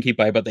opposite of Pinkie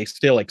Pie, but they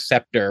still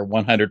accept her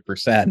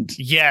 100%.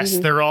 Yes,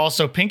 they're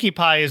also Pinkie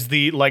Pie is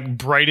the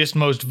brightest,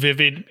 most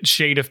vivid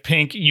shade of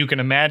pink you can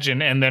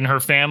imagine, and then her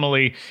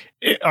family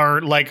are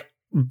like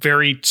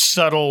very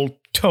subtle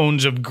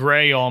tones of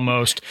gray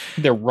almost.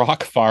 They're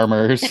rock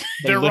farmers.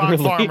 They're rock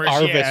farmers.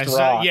 Harvest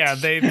rocks.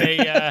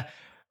 Yeah,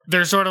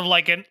 they're sort of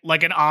like an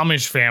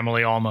Amish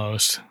family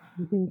almost.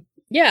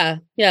 Yeah,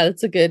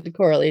 that's a good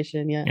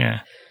correlation.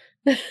 Yeah.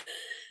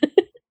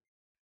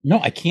 No,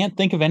 I can't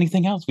think of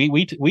anything else.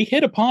 We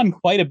hit upon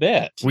quite a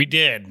bit. We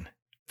did.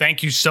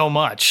 Thank you so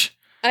much.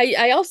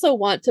 I also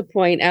want to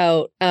point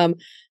out,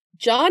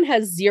 John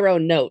has 0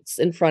 notes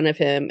in front of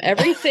him.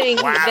 Everything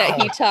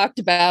that he talked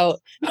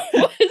about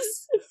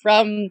was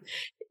from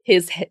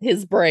his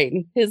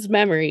brain, his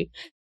memory.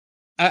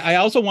 I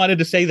also wanted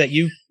to say that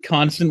you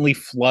constantly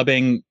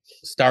flubbing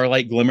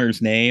Starlight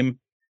Glimmer's name,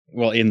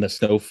 well, in the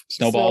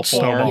snowball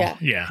form,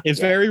 is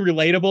very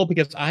relatable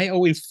because I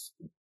always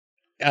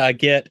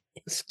get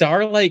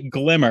Starlight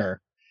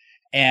Glimmer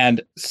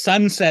and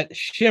Sunset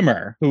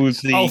Shimmer,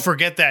 who's the... Oh,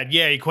 forget that.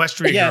 Yeah,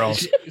 Equestria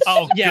Girls.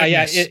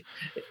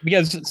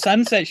 Because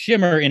Sunset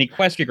Shimmer in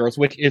Equestria Girls,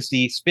 which is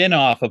the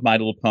spin-off of My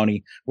Little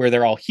Pony, where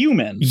they're all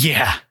human.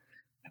 Yeah.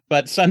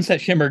 But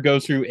Sunset Shimmer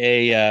goes through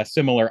a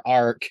similar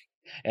arc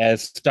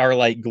as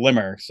Starlight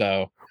Glimmer,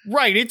 so...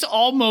 Right, it's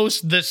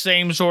almost the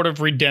same sort of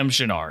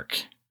redemption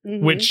arc,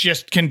 which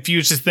just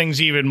confuses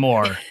things even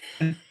more.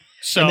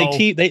 So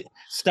and they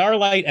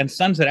Starlight and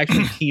Sunset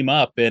actually team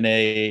up in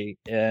an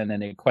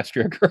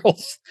Equestria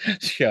Girls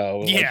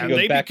show. Yeah,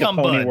 they become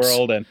to Pony buds.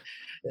 World, and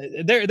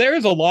there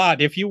is a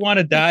lot. If you want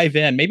to dive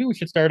in, maybe we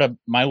should start a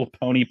My Little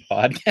Pony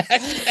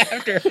podcast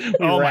after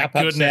we wrap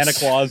up Santa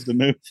Claus the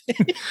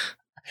movie.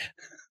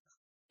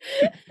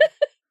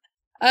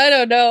 I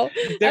don't know.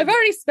 I've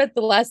already spent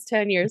the last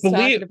 10 years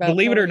talking about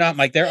believe it or not,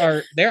 Mike,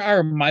 there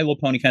are My Little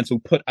Pony fans who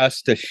put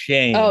us to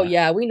shame. Oh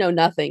yeah, we know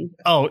nothing.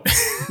 Oh,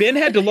 Ben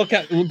had to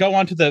go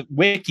onto the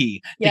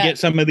wiki to get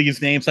some of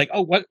these names. Like,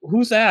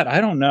 who's that? I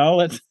don't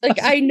know.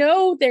 I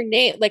know their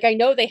name. Like, I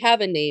know they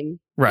have a name,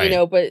 right?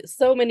 But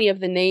so many of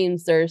the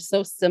names are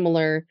so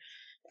similar,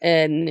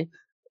 and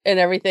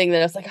everything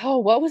that I was like, oh,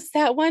 what was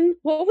that one?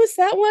 What was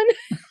that one?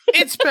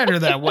 It's better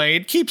that way.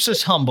 It keeps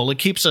us humble. It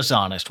keeps us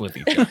honest with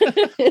each other.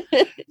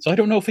 So I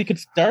don't know if we could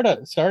start a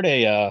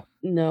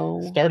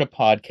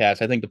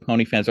podcast. I think the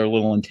pony fans are a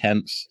little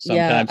intense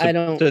sometimes,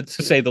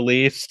 to say the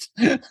least.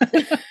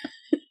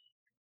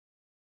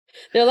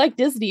 They're like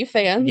Disney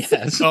fans.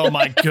 Yes. Oh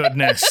my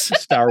goodness.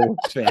 Star Wars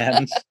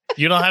fans.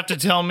 You don't have to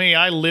tell me.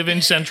 I live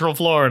in Central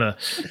Florida.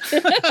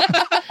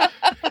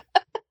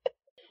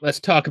 Let's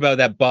talk about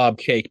that Bob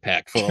Cake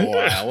Pack for a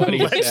while. What do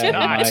you say,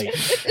 Mike?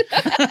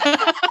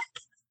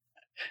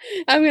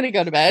 I'm going to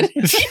go to bed.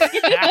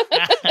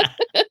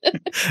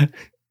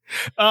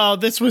 Oh,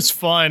 this was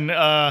fun.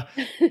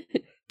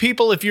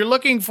 People, if you're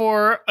looking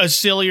for a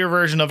sillier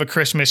version of A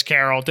Christmas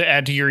Carol to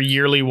add to your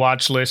yearly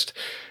watch list,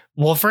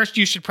 well, first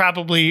you should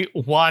probably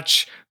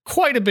watch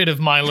quite a bit of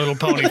My Little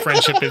Pony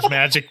Friendship is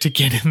Magic to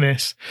get in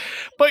this.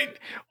 But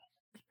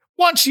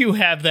once you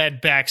have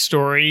that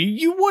backstory,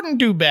 you wouldn't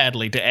do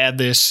badly to add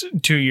this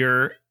to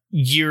your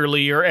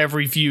yearly or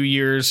every few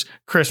years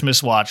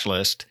Christmas watch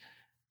list.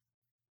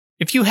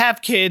 If you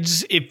have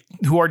kids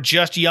who are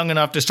just young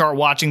enough to start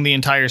watching the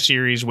entire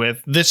series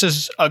with, this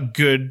is a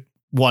good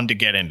one to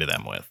get into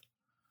them with.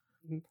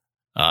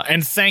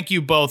 And thank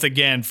you both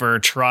again for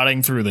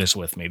trotting through this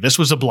with me. This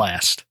was a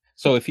blast.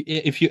 So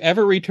if you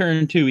ever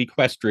return to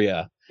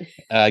Equestria,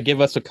 give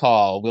us a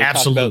call. We'll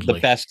talk about the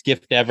best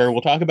gift ever.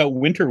 We'll talk about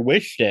Winter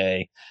Wish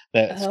Day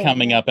that's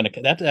coming up, and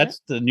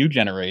that's the new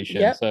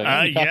generation. Yep. So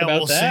talk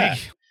about that.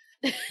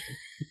 See.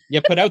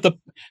 Yeah, put out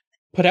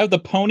the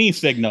pony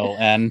signal,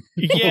 and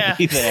we'll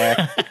be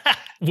there.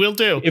 Will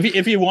do.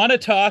 If you want to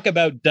talk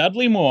about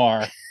Dudley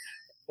Moore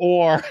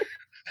or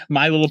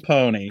My Little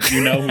Pony,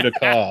 you know who to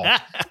call.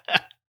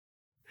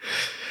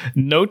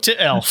 Note to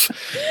Elf.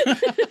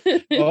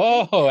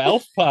 Oh,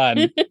 Elf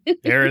pun.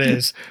 There it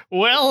is.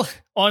 Well,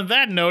 on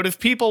that note, if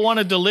people want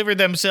to deliver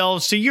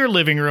themselves to your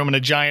living room in a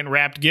giant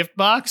wrapped gift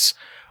box,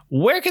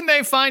 where can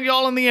they find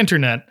y'all on the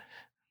internet?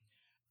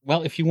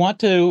 Well, if you want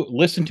to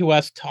listen to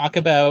us talk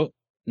about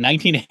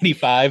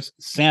 1985's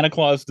Santa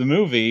Claus the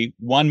movie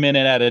 1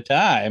 minute at a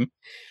time,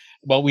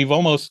 well, we've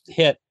almost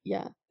hit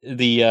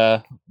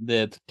the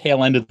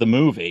tail end of the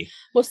movie.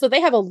 Well, so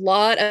they have a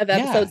lot of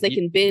episodes they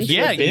can binge.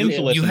 Yeah,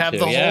 you have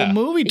the whole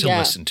movie to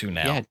listen to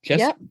now.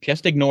 Yeah,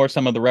 just ignore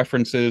some of the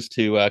references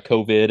to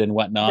COVID and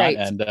whatnot. Right.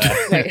 And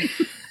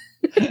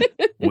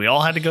we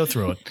all had to go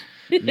through it.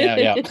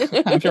 Yeah.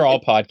 I'm sure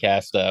all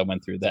podcasts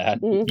went through that.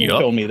 Mm-hmm. You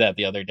told me that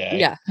the other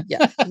day.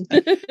 Yeah.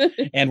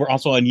 And we're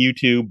also on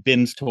YouTube,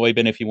 Bin's Toy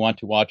Bin, if you want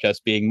to watch us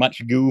being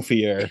much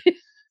goofier,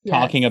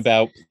 talking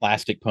about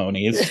plastic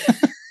ponies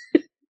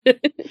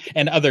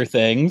and other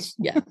things.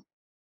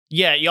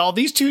 Yeah, y'all,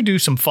 these two do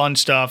some fun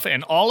stuff,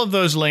 and all of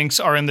those links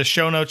are in the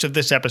show notes of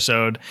this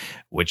episode,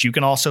 which you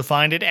can also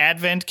find at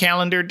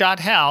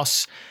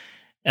adventcalendar.house.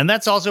 And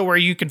that's also where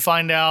you can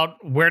find out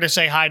where to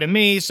say hi to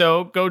me,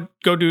 so go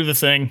do the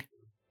thing.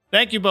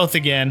 Thank you both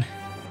again.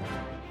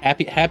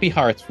 Happy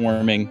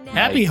Hearthwarming.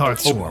 Happy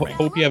Hearthwarming.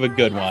 Hope you have a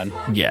good one.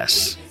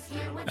 Yes.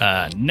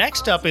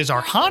 Next up is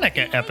our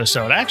Hanukkah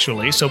episode,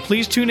 actually, so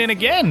please tune in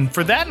again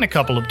for that in a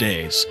couple of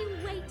days.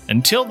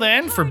 Until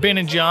then, for Ben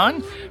and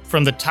John,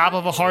 from the top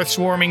of a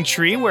hearth-swarming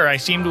tree where I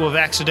seem to have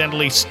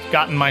accidentally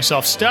gotten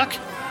myself stuck,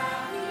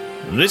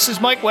 this is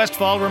Mike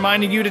Westfall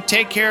reminding you to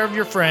take care of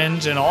your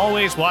friends and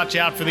always watch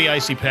out for the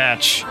icy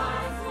patch.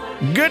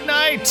 Good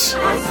night!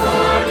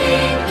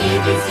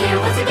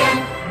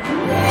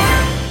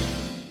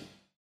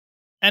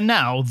 And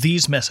now,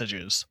 these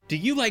messages. Do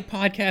you like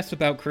podcasts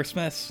about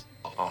Christmas?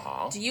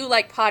 Uh-huh. Do you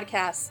like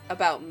podcasts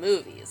about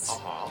movies?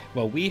 Uh-huh.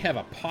 Well, we have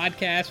a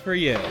podcast for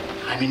you.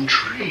 I'm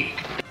intrigued.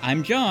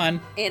 I'm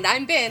John. And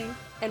I'm Ben,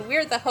 and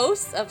we're the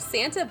hosts of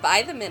Santa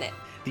by the Minute,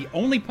 the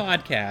only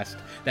podcast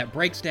that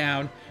breaks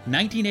down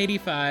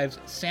 1985's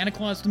Santa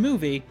Claus the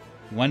movie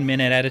 1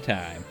 minute at a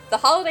time. The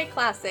holiday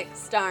classic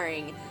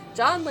starring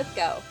John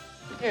Lithgow.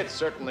 It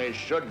certainly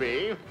should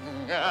be.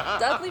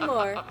 Dudley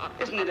Moore.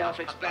 Isn't it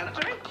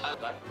self-explanatory?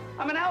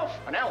 I'm an elf.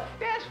 An elf?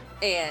 Yes.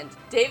 And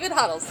David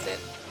Huddleston.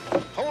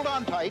 Hold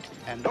on tight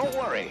and don't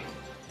worry.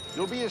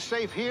 You'll be as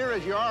safe here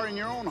as you are in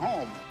your own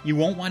home. You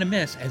won't want to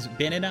miss as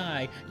Ben and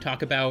I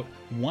talk about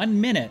 1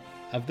 minute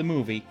of the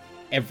movie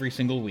every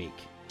single week.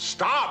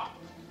 Stop!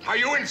 Are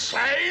you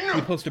insane?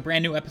 We post a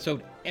brand new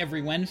episode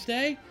every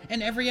Wednesday,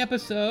 and every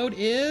episode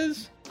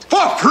is...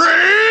 for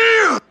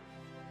free!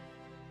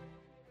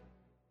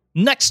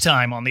 Next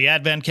time on the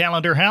Advent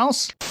Calendar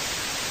House...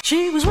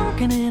 She was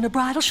working in a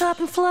bridal shop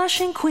in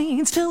Flushing,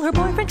 Queens, till her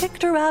boyfriend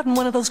kicked her out in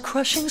one of those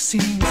crushing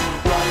scenes.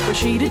 What was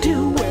she to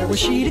do? Where was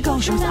she to go?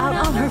 She was out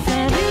on her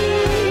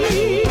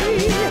fanny.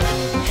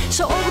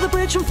 So over the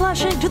bridge from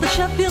Flushing to the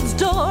Sheffield's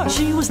door,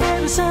 she was there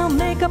to sell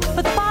makeup,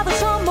 but the father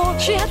saw more.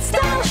 She had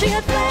style, she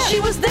had flair, she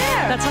was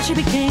there. That's how she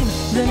became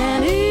the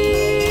nanny.